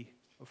be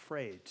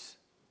afraid.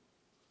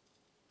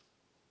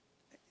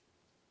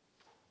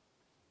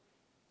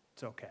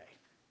 It's okay.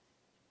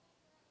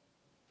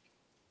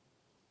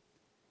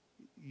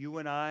 You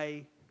and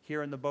I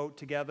here in the boat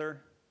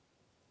together,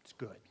 it's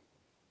good.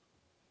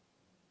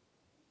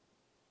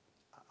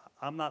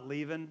 I'm not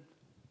leaving.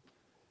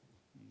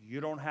 You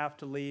don't have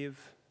to leave.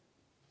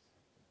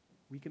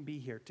 We can be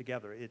here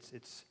together.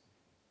 It's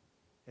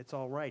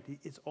all right.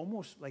 It's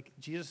almost like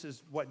Jesus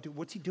is,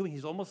 what's he doing?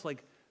 He's almost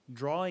like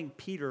drawing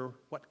Peter,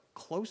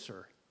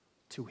 closer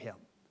to him.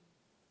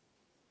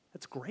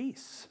 That's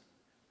grace.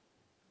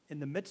 In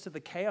the midst of the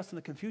chaos and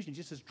the confusion,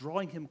 Jesus is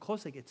drawing him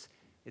close. Like it's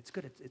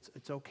good.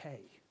 It's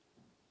okay.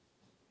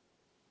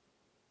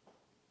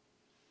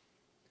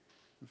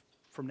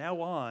 From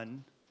now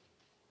on,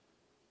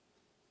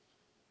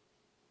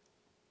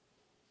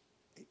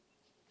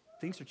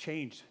 things are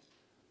changed,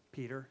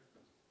 Peter.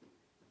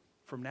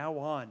 From now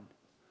on,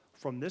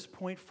 from this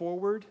point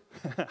forward,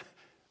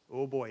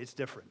 oh boy, it's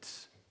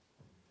different.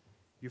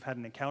 You've had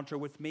an encounter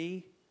with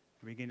me.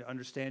 You're beginning to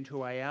understand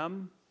who I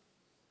am.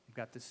 You've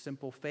got this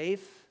simple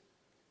faith.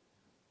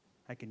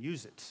 I can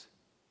use it.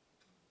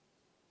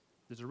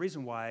 There's a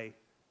reason why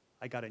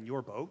I got in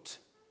your boat.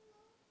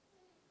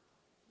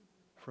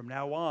 From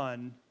now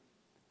on,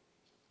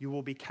 you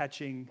will be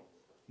catching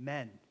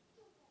men.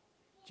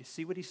 Do you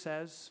see what he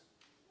says?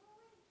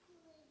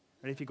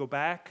 And if you go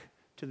back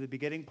to the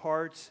beginning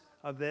part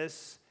of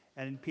this,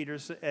 and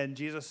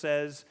Jesus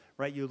says,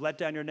 right, you let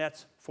down your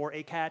nets for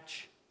a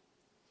catch.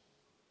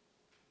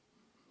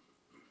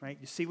 Right?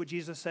 You see what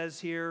Jesus says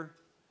here?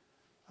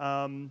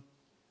 From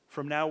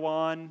now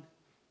on,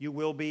 you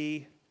will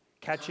be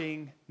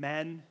catching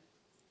men.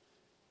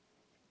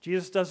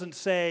 Jesus doesn't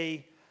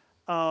say,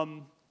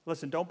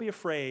 listen, don't be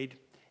afraid,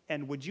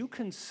 and would you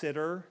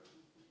consider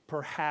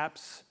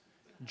perhaps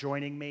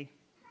joining me?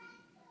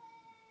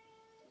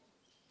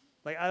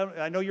 Like,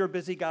 I know you're a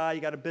busy guy,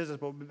 you got a business,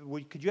 but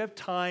could you have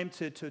time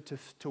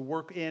to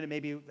work in and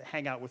maybe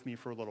hang out with me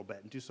for a little bit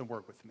and do some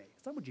work with me?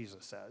 That's not what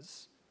Jesus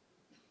says.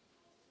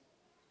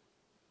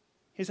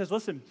 He says,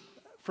 listen,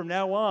 from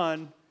now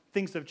on,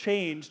 things have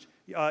changed.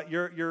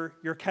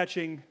 You're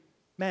catching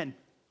men.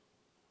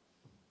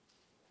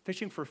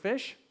 Fishing for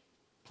fish?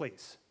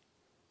 Please.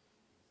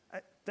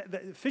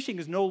 Fishing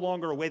is no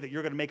longer a way that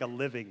you're going to make a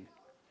living.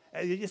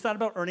 It's not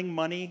about earning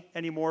money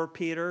anymore,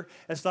 Peter.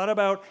 It's not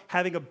about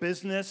having a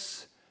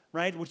business,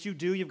 right? Which you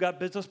do. You've got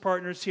business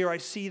partners here. I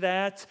see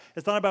that.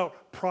 It's not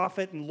about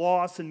profit and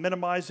loss and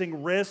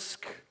minimizing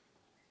risk.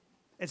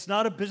 It's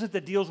not a business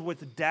that deals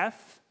with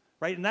death,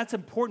 right? And that's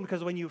important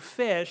because when you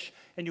fish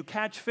and you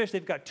catch fish,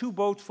 they've got 2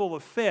 boats full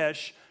of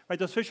fish, right?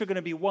 Those fish are going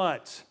to be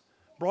what?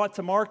 Brought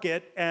to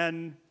market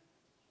and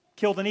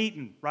killed and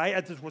eaten, right?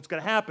 That's what's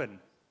going to happen.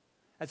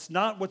 That's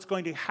not what's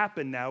going to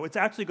happen now. It's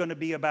actually going to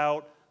be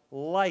about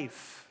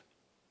life.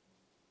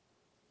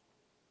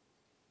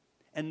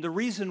 And the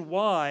reason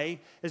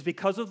why is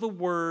because of the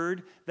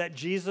word that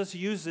Jesus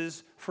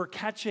uses for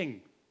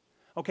catching.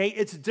 Okay,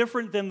 it's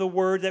different than the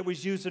word that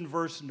was used in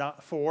verse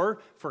 4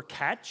 for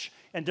catch,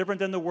 and different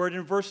than the word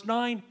in verse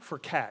 9 for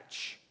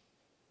catch.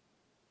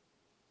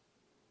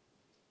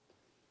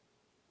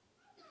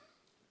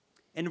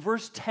 In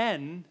verse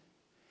 10,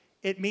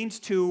 it means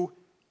to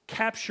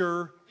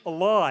capture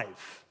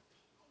alive.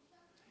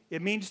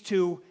 It means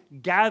to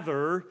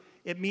gather.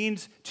 It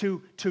means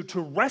to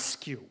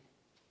rescue.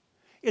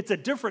 It's a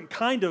different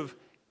kind of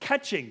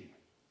catching.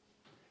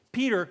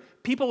 Peter,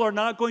 people are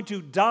not going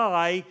to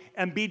die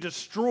and be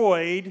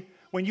destroyed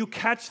when you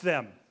catch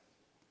them.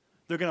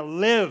 They're going to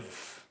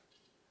live.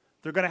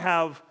 They're going to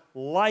have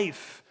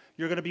life.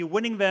 You're going to be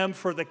winning them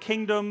for the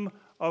kingdom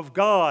of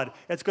God.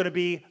 It's going to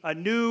be a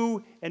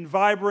new and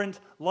vibrant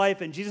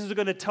life. And Jesus is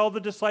going to tell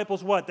the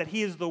disciples what? That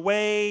he is the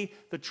way,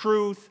 the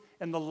truth,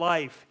 and the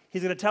life.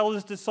 He's going to tell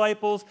his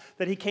disciples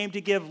that he came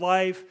to give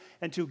life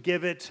and to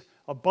give it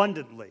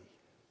abundantly.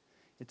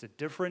 It's a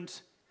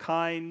different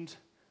kind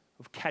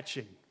of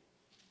catching.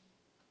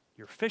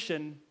 You're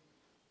fishing,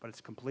 but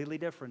it's completely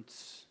different.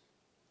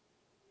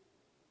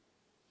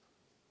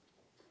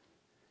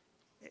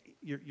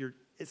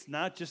 It's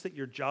not just that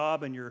your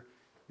job and your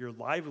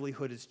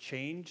livelihood has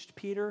changed,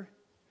 Peter.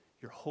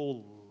 Your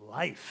whole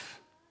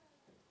life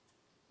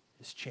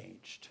is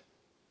changed.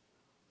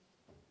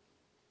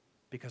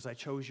 Because I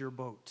chose your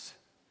boat.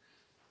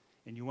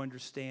 And you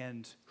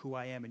understand who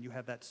I am, and you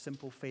have that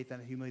simple faith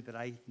and humility that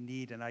I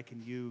need and I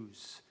can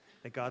use,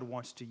 that God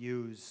wants to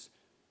use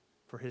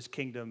for his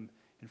kingdom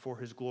and for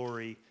his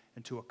glory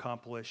and to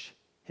accomplish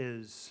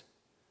his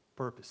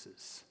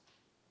purposes.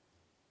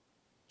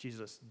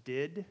 Jesus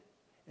did,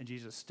 and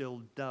Jesus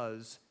still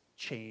does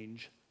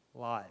change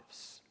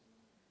lives.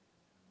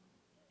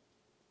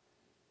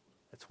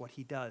 That's what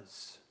he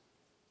does.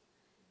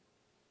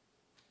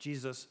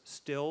 Jesus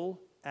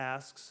still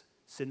asks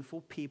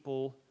sinful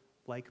people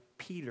like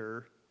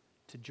Peter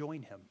to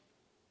join him.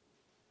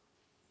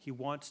 He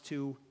wants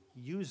to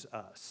use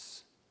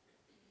us.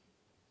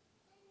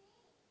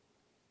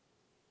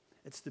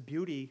 It's the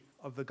beauty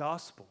of the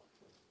gospel.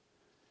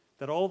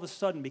 That all of a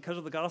sudden, because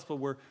of the gospel,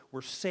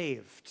 we're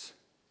saved.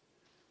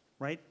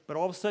 Right? But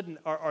all of a sudden,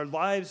 our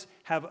lives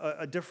have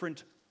a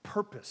different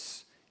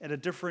purpose and a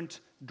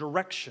different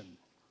direction.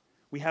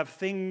 We have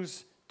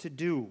things to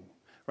do.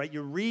 Right?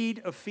 You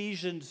read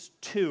Ephesians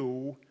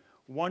 2,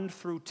 1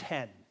 through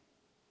 10.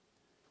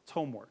 It's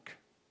homework.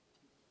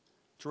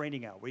 It's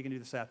raining out. What are you going to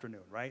do this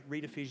afternoon, right?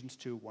 Read Ephesians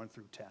 2, 1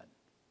 through 10.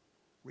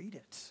 Read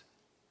it.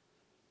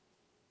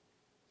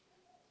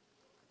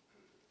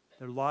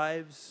 Their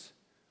lives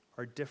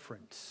are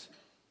different.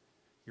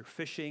 Your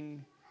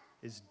fishing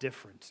is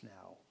different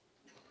now.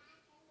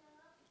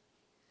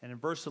 And in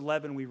verse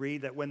 11, we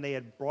read that when they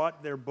had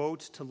brought their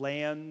boats to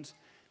land,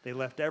 they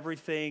left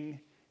everything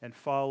and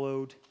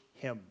followed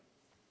him.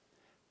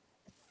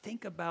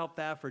 Think about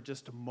that for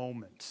just a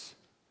moment.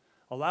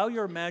 Allow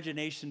your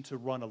imagination to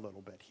run a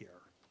little bit here.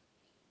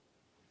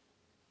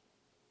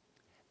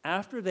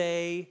 After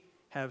they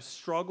have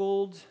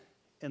struggled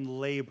and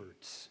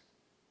labored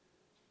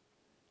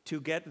to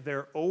get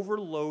their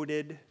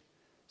overloaded,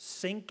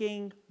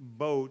 sinking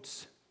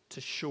boats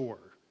to shore,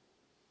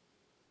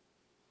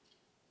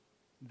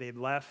 they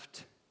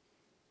left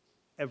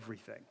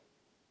everything.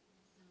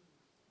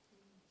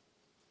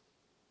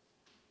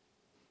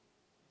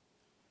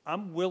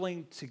 I'm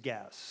willing to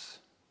guess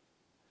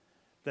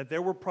that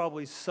there were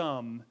probably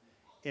some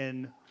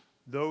in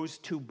those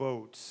two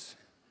boats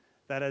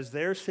that as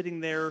they're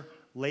sitting there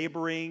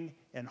laboring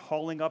and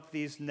hauling up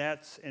these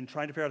nets and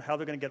trying to figure out how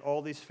they're going to get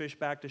all these fish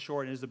back to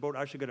shore, and is the boat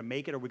actually going to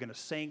make it, or are we going to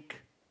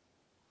sink?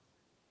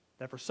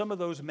 That for some of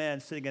those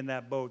men sitting in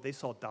that boat, they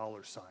saw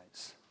dollar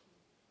signs.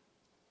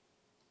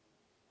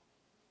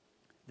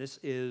 This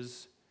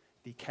is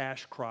the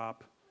cash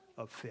crop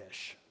of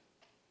fish.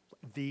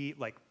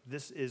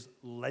 This is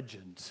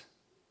legend.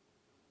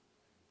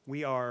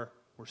 We're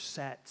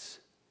set.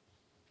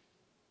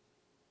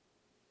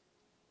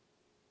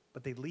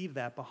 But they leave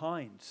that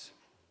behind.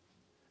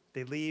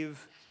 They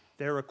leave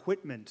their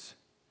equipment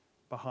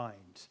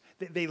behind.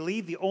 They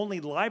leave the only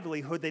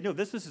livelihood they know.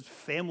 This is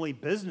family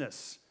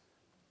business.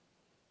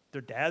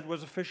 Their dad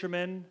was a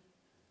fisherman.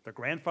 Their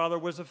grandfather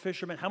was a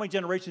fisherman. How many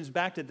generations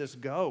back did this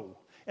go?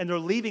 And they're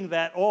leaving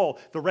that all,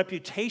 the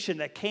reputation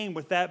that came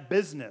with that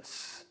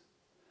business.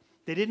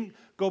 They didn't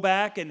go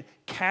back and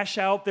cash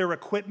out their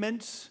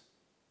equipment.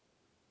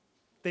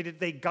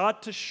 They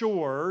got to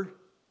shore,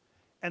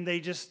 and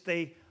they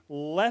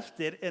left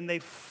it, and they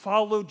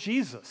followed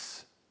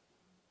Jesus.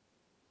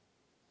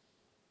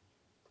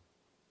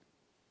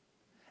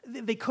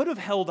 They could have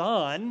held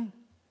on.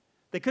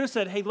 They could have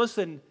said, hey,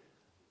 listen,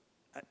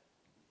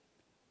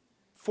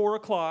 4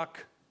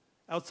 o'clock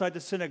outside the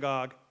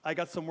synagogue, I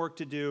got some work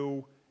to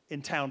do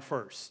in town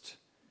first,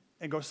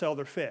 and go sell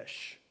their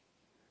fish,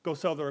 go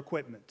sell their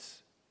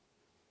equipment.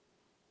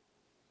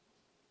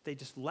 They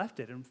just left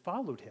it and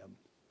followed him.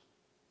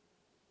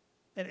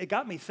 And it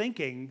got me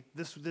thinking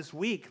this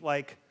week,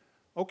 like,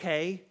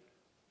 okay,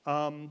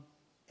 am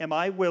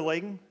I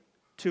willing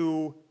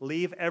to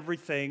leave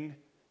everything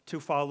to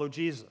follow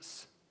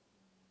Jesus?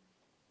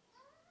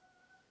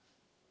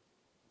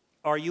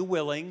 Are you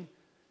willing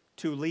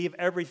to leave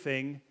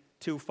everything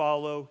to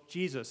follow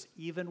Jesus,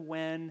 even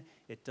when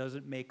it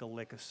doesn't make a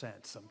lick of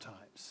sense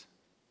sometimes,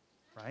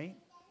 right?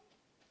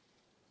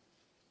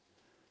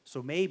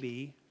 So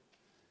maybe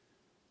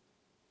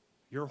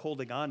you're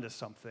holding on to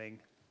something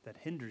that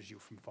hinders you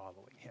from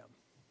following him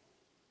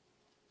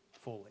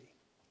fully.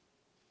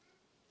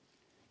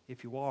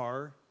 If you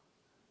are,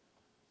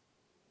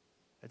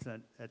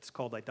 it's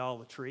called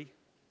idolatry,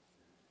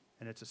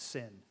 and it's a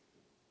sin.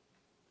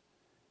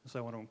 So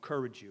I want to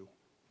encourage you,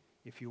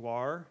 if you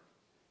are,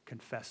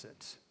 confess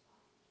it.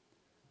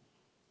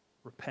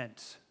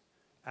 Repent.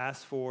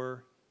 Ask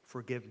for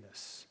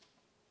forgiveness.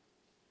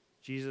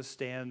 Jesus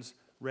stands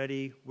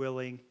ready,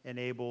 willing, and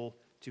able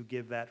to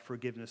give that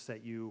forgiveness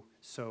that you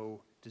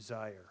so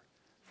desire.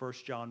 1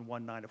 John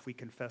 1:9, if we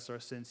confess our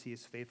sins, he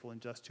is faithful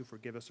and just to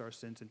forgive us our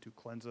sins and to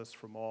cleanse us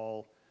from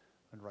all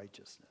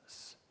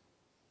unrighteousness.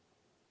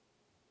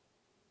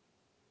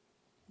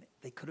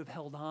 They could have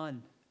held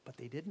on, but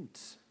they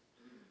didn't.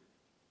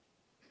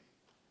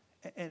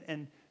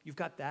 And you've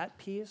got that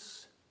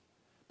piece,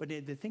 but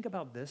to think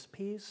about this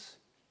piece,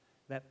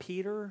 that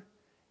Peter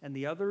and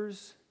the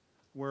others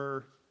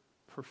were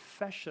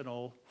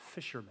professional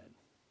fishermen.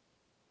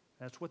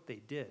 That's what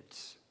they did.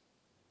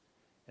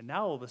 And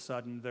now all of a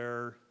sudden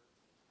they're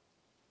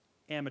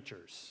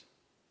amateurs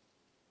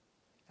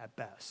at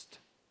best,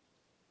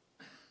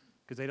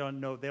 because they don't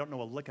know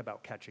a lick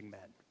about catching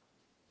men.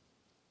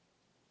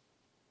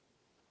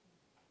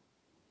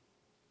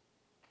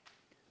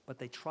 But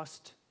they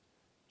trust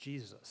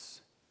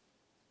Jesus.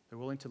 They're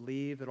willing to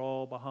leave it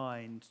all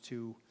behind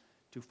to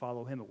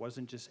follow him. It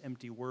wasn't just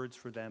empty words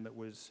for them, it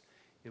was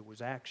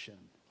action.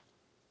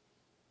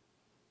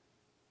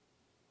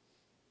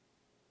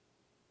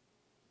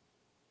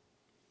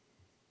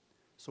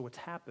 So what's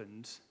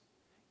happened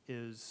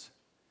is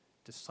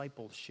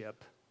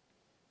discipleship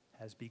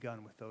has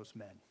begun with those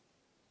men.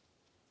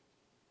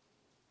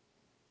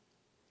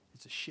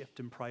 It's a shift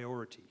in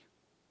priority.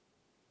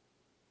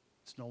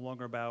 It's no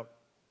longer about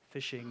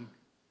fishing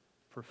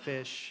for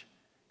fish.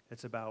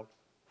 It's about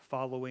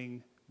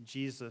following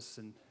Jesus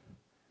and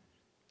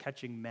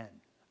catching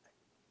men.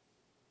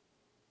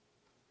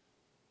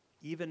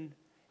 Even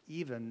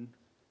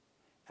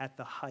at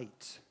the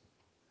height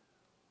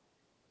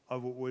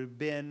of what would have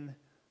been,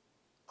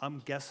 I'm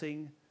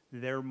guessing,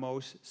 their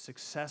most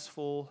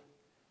successful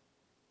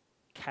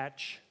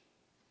catch,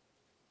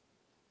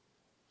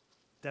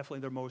 definitely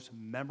their most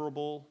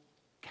memorable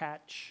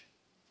catch,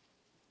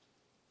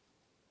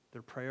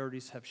 their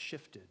priorities have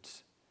shifted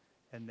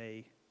and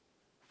they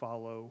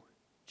follow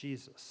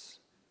Jesus.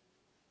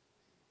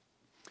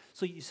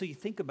 So you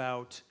think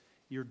about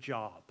your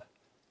job,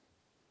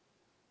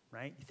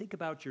 right? You think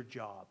about your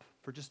job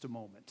for just a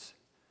moment,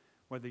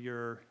 whether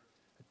you're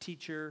a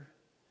teacher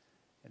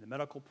in the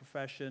medical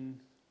profession,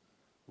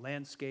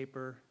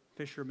 landscaper,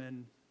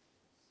 fisherman,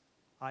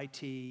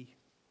 IT,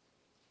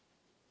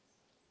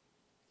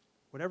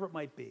 whatever it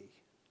might be.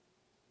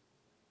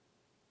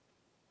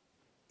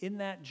 In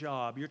that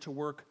job, you're to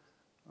work,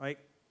 right,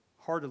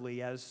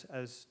 heartily as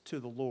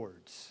to the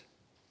Lord's.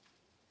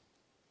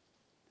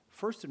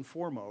 First and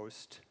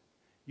foremost,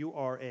 you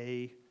are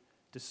a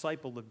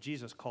disciple of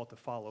Jesus called to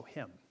follow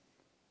him.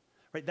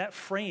 Right? That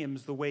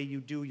frames the way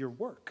you do your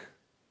work.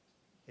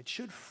 It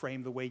should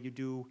frame the way you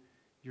do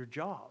your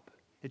job.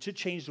 It should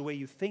change the way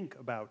you think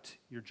about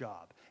your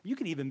job. You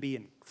can even be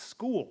in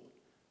school.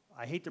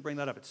 I hate to bring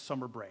that up, it's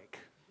summer break.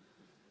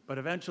 But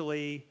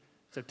eventually,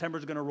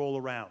 September's going to roll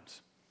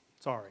around.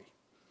 Sorry.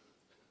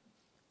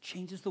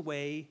 Changes the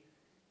way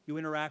you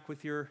interact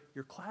with your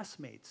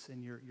classmates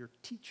and your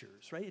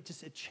teachers, right?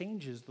 It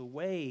changes the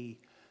way.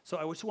 So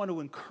I just want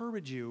to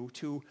encourage you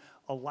to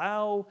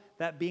allow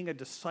that being a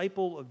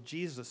disciple of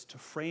Jesus to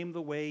frame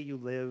the way you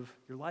live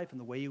your life and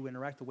the way you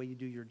interact, the way you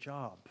do your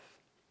job.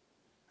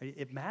 Right?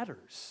 It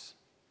matters.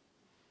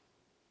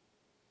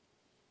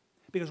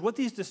 Because what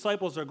these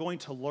disciples are going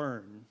to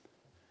learn,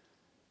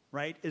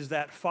 right, is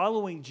that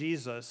following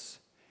Jesus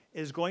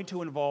is going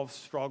to involve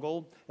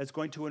struggle, it's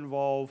going to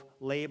involve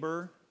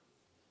labor,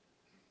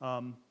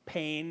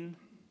 pain,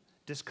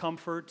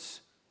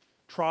 discomforts,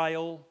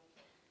 trial,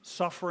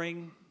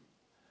 suffering,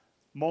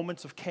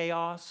 moments of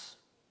chaos,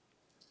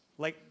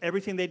 like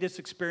everything they just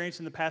experienced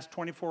in the past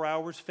 24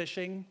 hours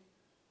fishing.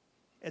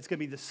 It's going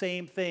to be the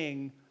same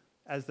thing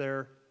as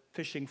they're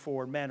fishing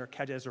for men or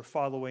catch as they're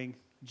following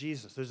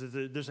Jesus. There's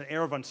an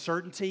air of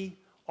uncertainty,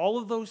 all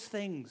of those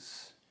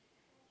things.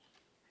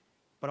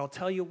 But I'll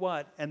tell you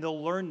what, and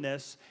they'll learn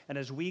this, and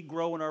as we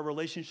grow in our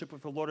relationship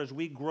with the Lord, as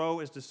we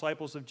grow as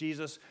disciples of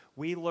Jesus,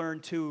 we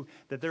learn too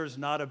that there's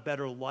not a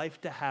better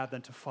life to have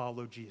than to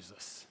follow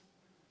Jesus.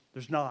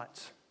 There's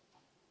not.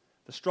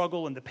 The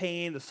struggle and the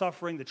pain, the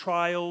suffering, the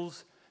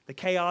trials, the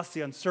chaos,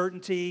 the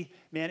uncertainty,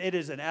 man, it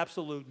is an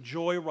absolute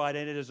joyride,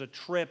 and it is a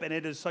trip, and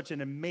it is such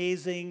an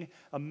amazing,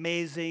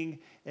 amazing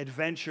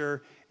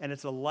adventure, and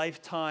it's a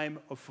lifetime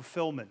of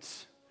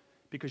fulfillment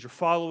because you're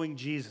following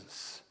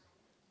Jesus.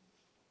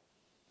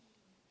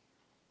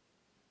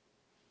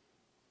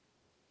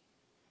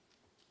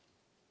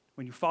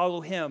 When you follow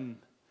him,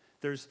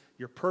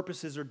 your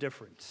purposes are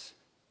different.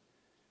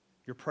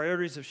 Your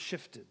priorities have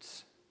shifted.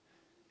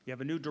 You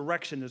have a new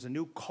direction. There's a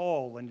new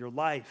call in your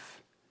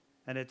life.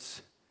 And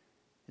it's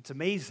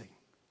amazing.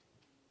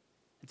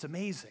 It's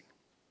amazing.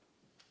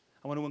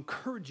 I want to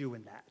encourage you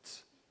in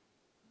that.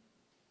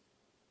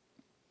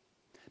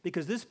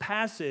 Because this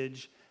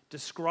passage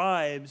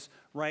describes,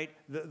 right,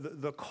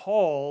 the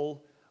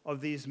call of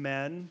these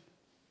men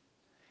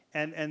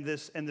and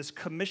this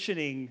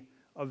commissioning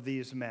of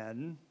these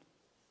men.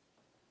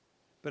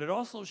 But it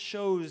also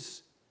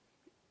shows,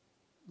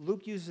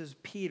 Luke uses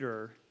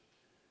Peter,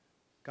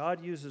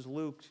 God uses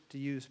Luke to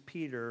use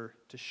Peter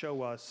to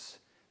show us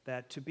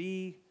that to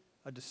be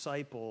a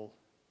disciple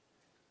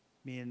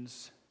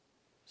means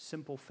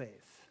simple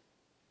faith,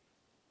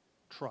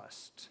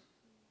 trust,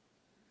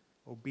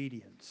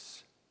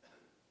 obedience,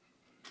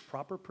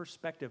 proper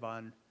perspective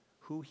on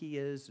who he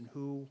is and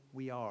who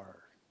we are.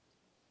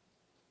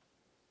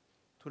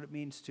 That's what it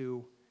means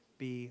to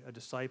be a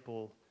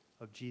disciple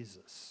of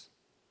Jesus.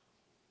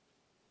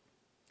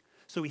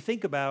 So we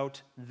think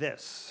about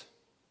this.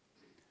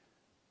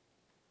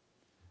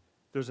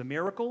 There's a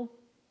miracle,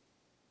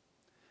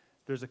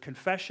 there's a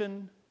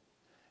confession,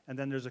 and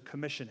then there's a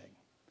commissioning,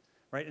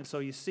 right? And so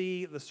you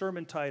see the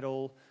sermon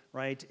title,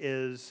 right,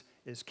 is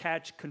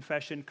Catch,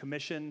 Confession,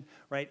 Commission,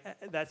 right?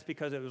 That's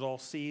because it was all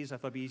C's. I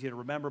thought it'd be easy to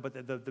remember,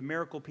 but the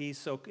miracle piece,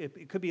 so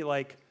it could be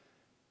like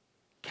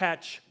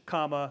catch,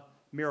 comma,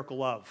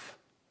 miracle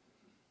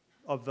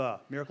of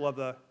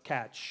the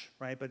catch,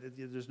 right? But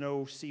there's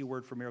no C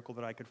word for miracle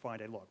that I could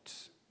find. I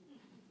looked.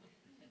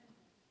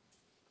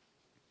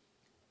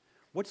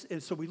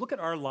 So we look at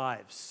our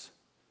lives,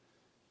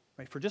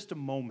 right, for just a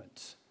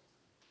moment.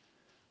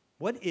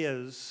 What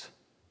is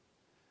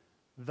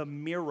the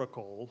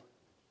miracle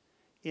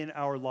in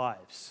our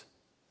lives.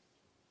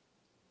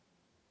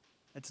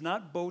 It's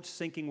not boats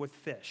sinking with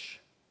fish.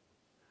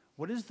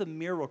 What is the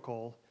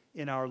miracle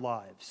in our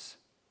lives?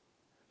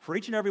 For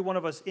each and every one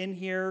of us in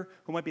here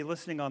who might be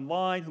listening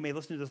online, who may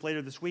listen to this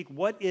later this week,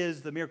 what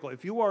is the miracle?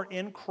 If you are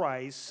in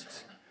Christ,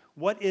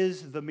 what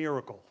is the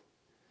miracle?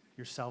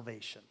 Your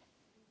salvation.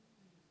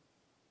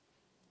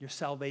 Your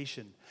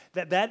salvation.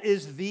 That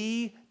is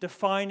the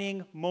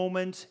defining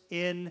moment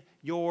in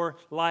your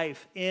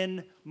life,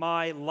 in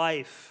my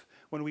life.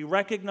 When we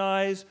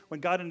recognize, when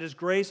God in His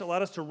grace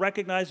allowed us to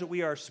recognize that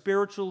we are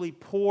spiritually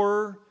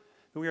poor,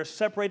 that we are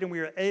separated and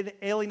we are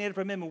alienated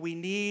from Him, and we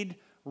need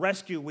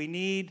rescue, we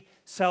need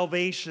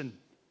salvation.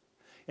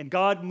 And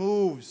God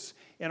moves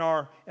in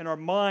our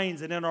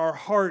minds and in our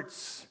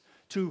hearts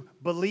to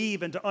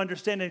believe and to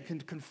understand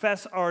and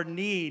confess our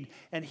need.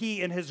 And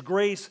He, in His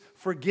grace,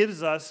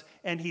 forgives us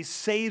and He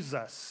saves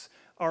us.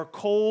 Our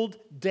cold,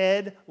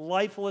 dead,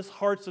 lifeless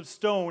hearts of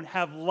stone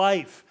have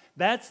life.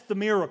 That's the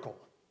miracle.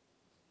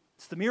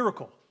 It's the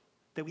miracle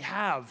that we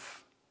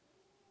have.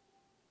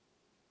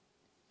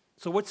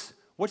 So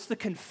what's the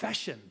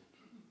confession?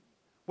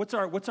 What's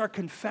our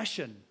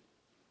confession?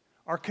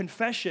 Our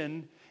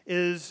confession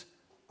is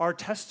our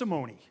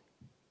testimony.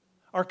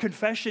 Our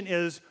confession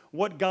is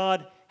what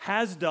God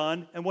has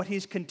done and what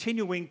He's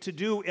continuing to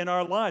do in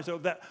our lives. So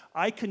that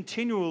I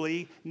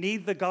continually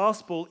need the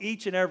gospel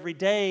each and every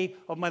day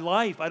of my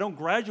life. I don't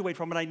graduate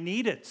from it. I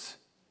need it.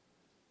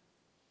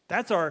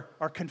 That's our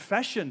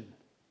confession.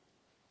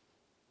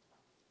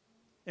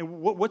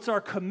 And what's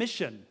our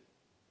commission?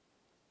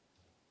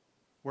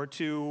 We're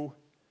to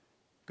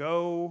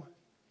go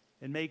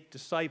and make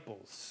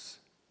disciples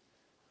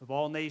of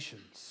all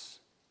nations.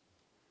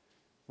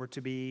 We're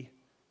to be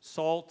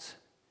salt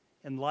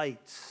and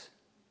light.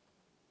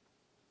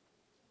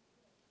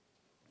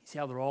 See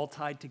how they're all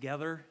tied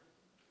together?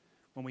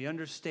 When we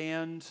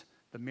understand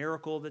the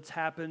miracle that's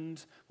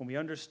happened, when we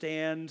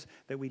understand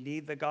that we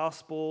need the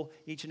gospel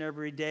each and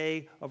every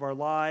day of our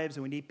lives,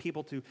 and we need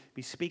people to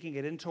be speaking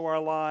it into our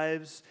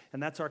lives,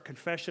 and that's our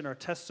confession, our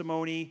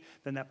testimony,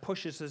 then that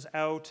pushes us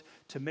out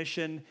to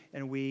mission,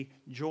 and we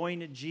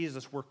join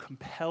Jesus. We're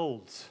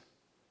compelled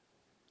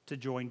to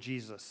join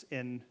Jesus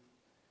in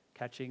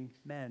catching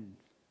men,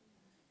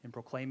 in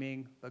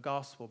proclaiming the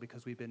gospel,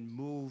 because we've been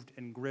moved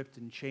and gripped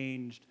and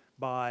changed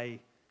by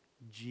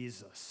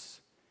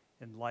Jesus,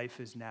 and life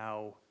is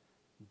now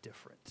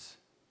different.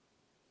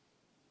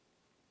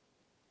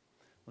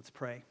 Let's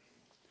pray.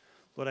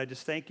 Lord, I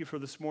just thank You for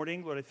this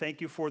morning. Lord, I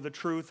thank You for the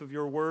truth of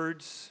Your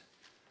words.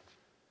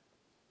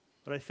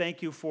 Lord, I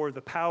thank You for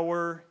the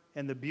power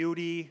and the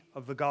beauty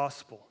of the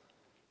gospel.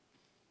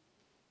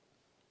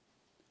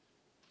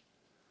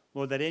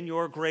 Lord, that in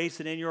Your grace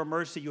and in Your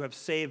mercy You have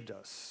saved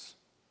us.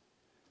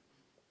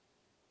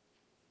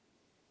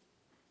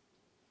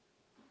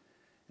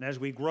 And as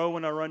we grow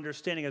in our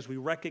understanding, as we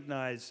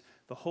recognize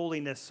the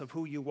holiness of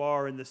who You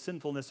are and the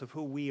sinfulness of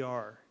who we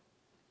are,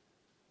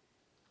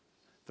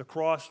 the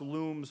cross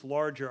looms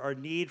larger. Our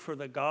need for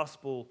the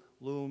gospel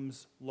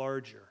looms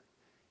larger.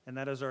 And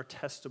that is our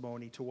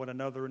testimony to one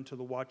another and to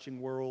the watching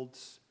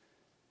worlds,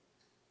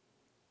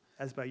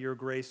 as by Your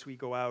grace we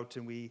go out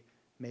and we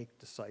make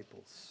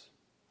disciples,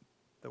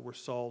 that we're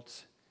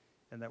salt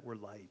and that we're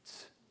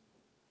light.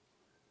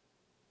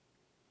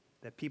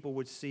 That people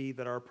would see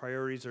that our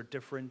priorities are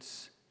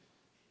different,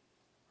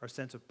 our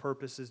sense of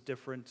purpose is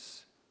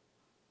different,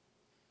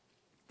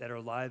 that our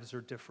lives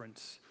are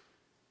different,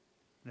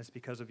 and it's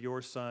because of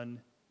Your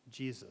Son,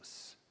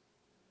 Jesus.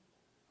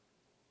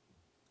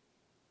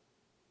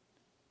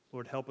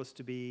 Lord, help us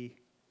to be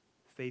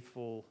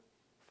faithful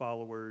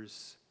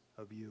followers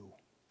of You,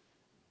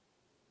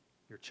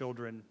 Your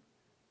children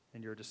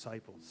and Your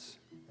disciples.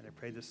 And I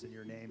pray this in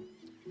Your name.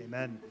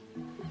 Amen.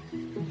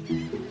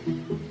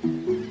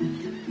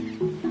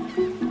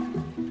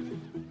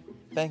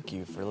 Thank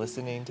you for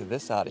listening to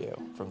this audio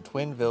from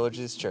Twin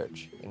Villages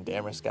Church in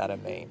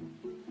Damascotta, Maine.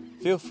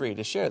 Feel free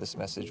to share this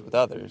message with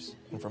others,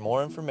 and for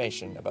more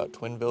information about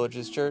Twin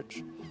Villages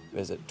Church,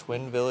 visit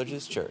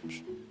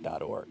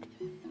twinvillageschurch.org.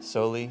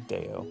 Soli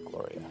Deo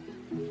Gloria.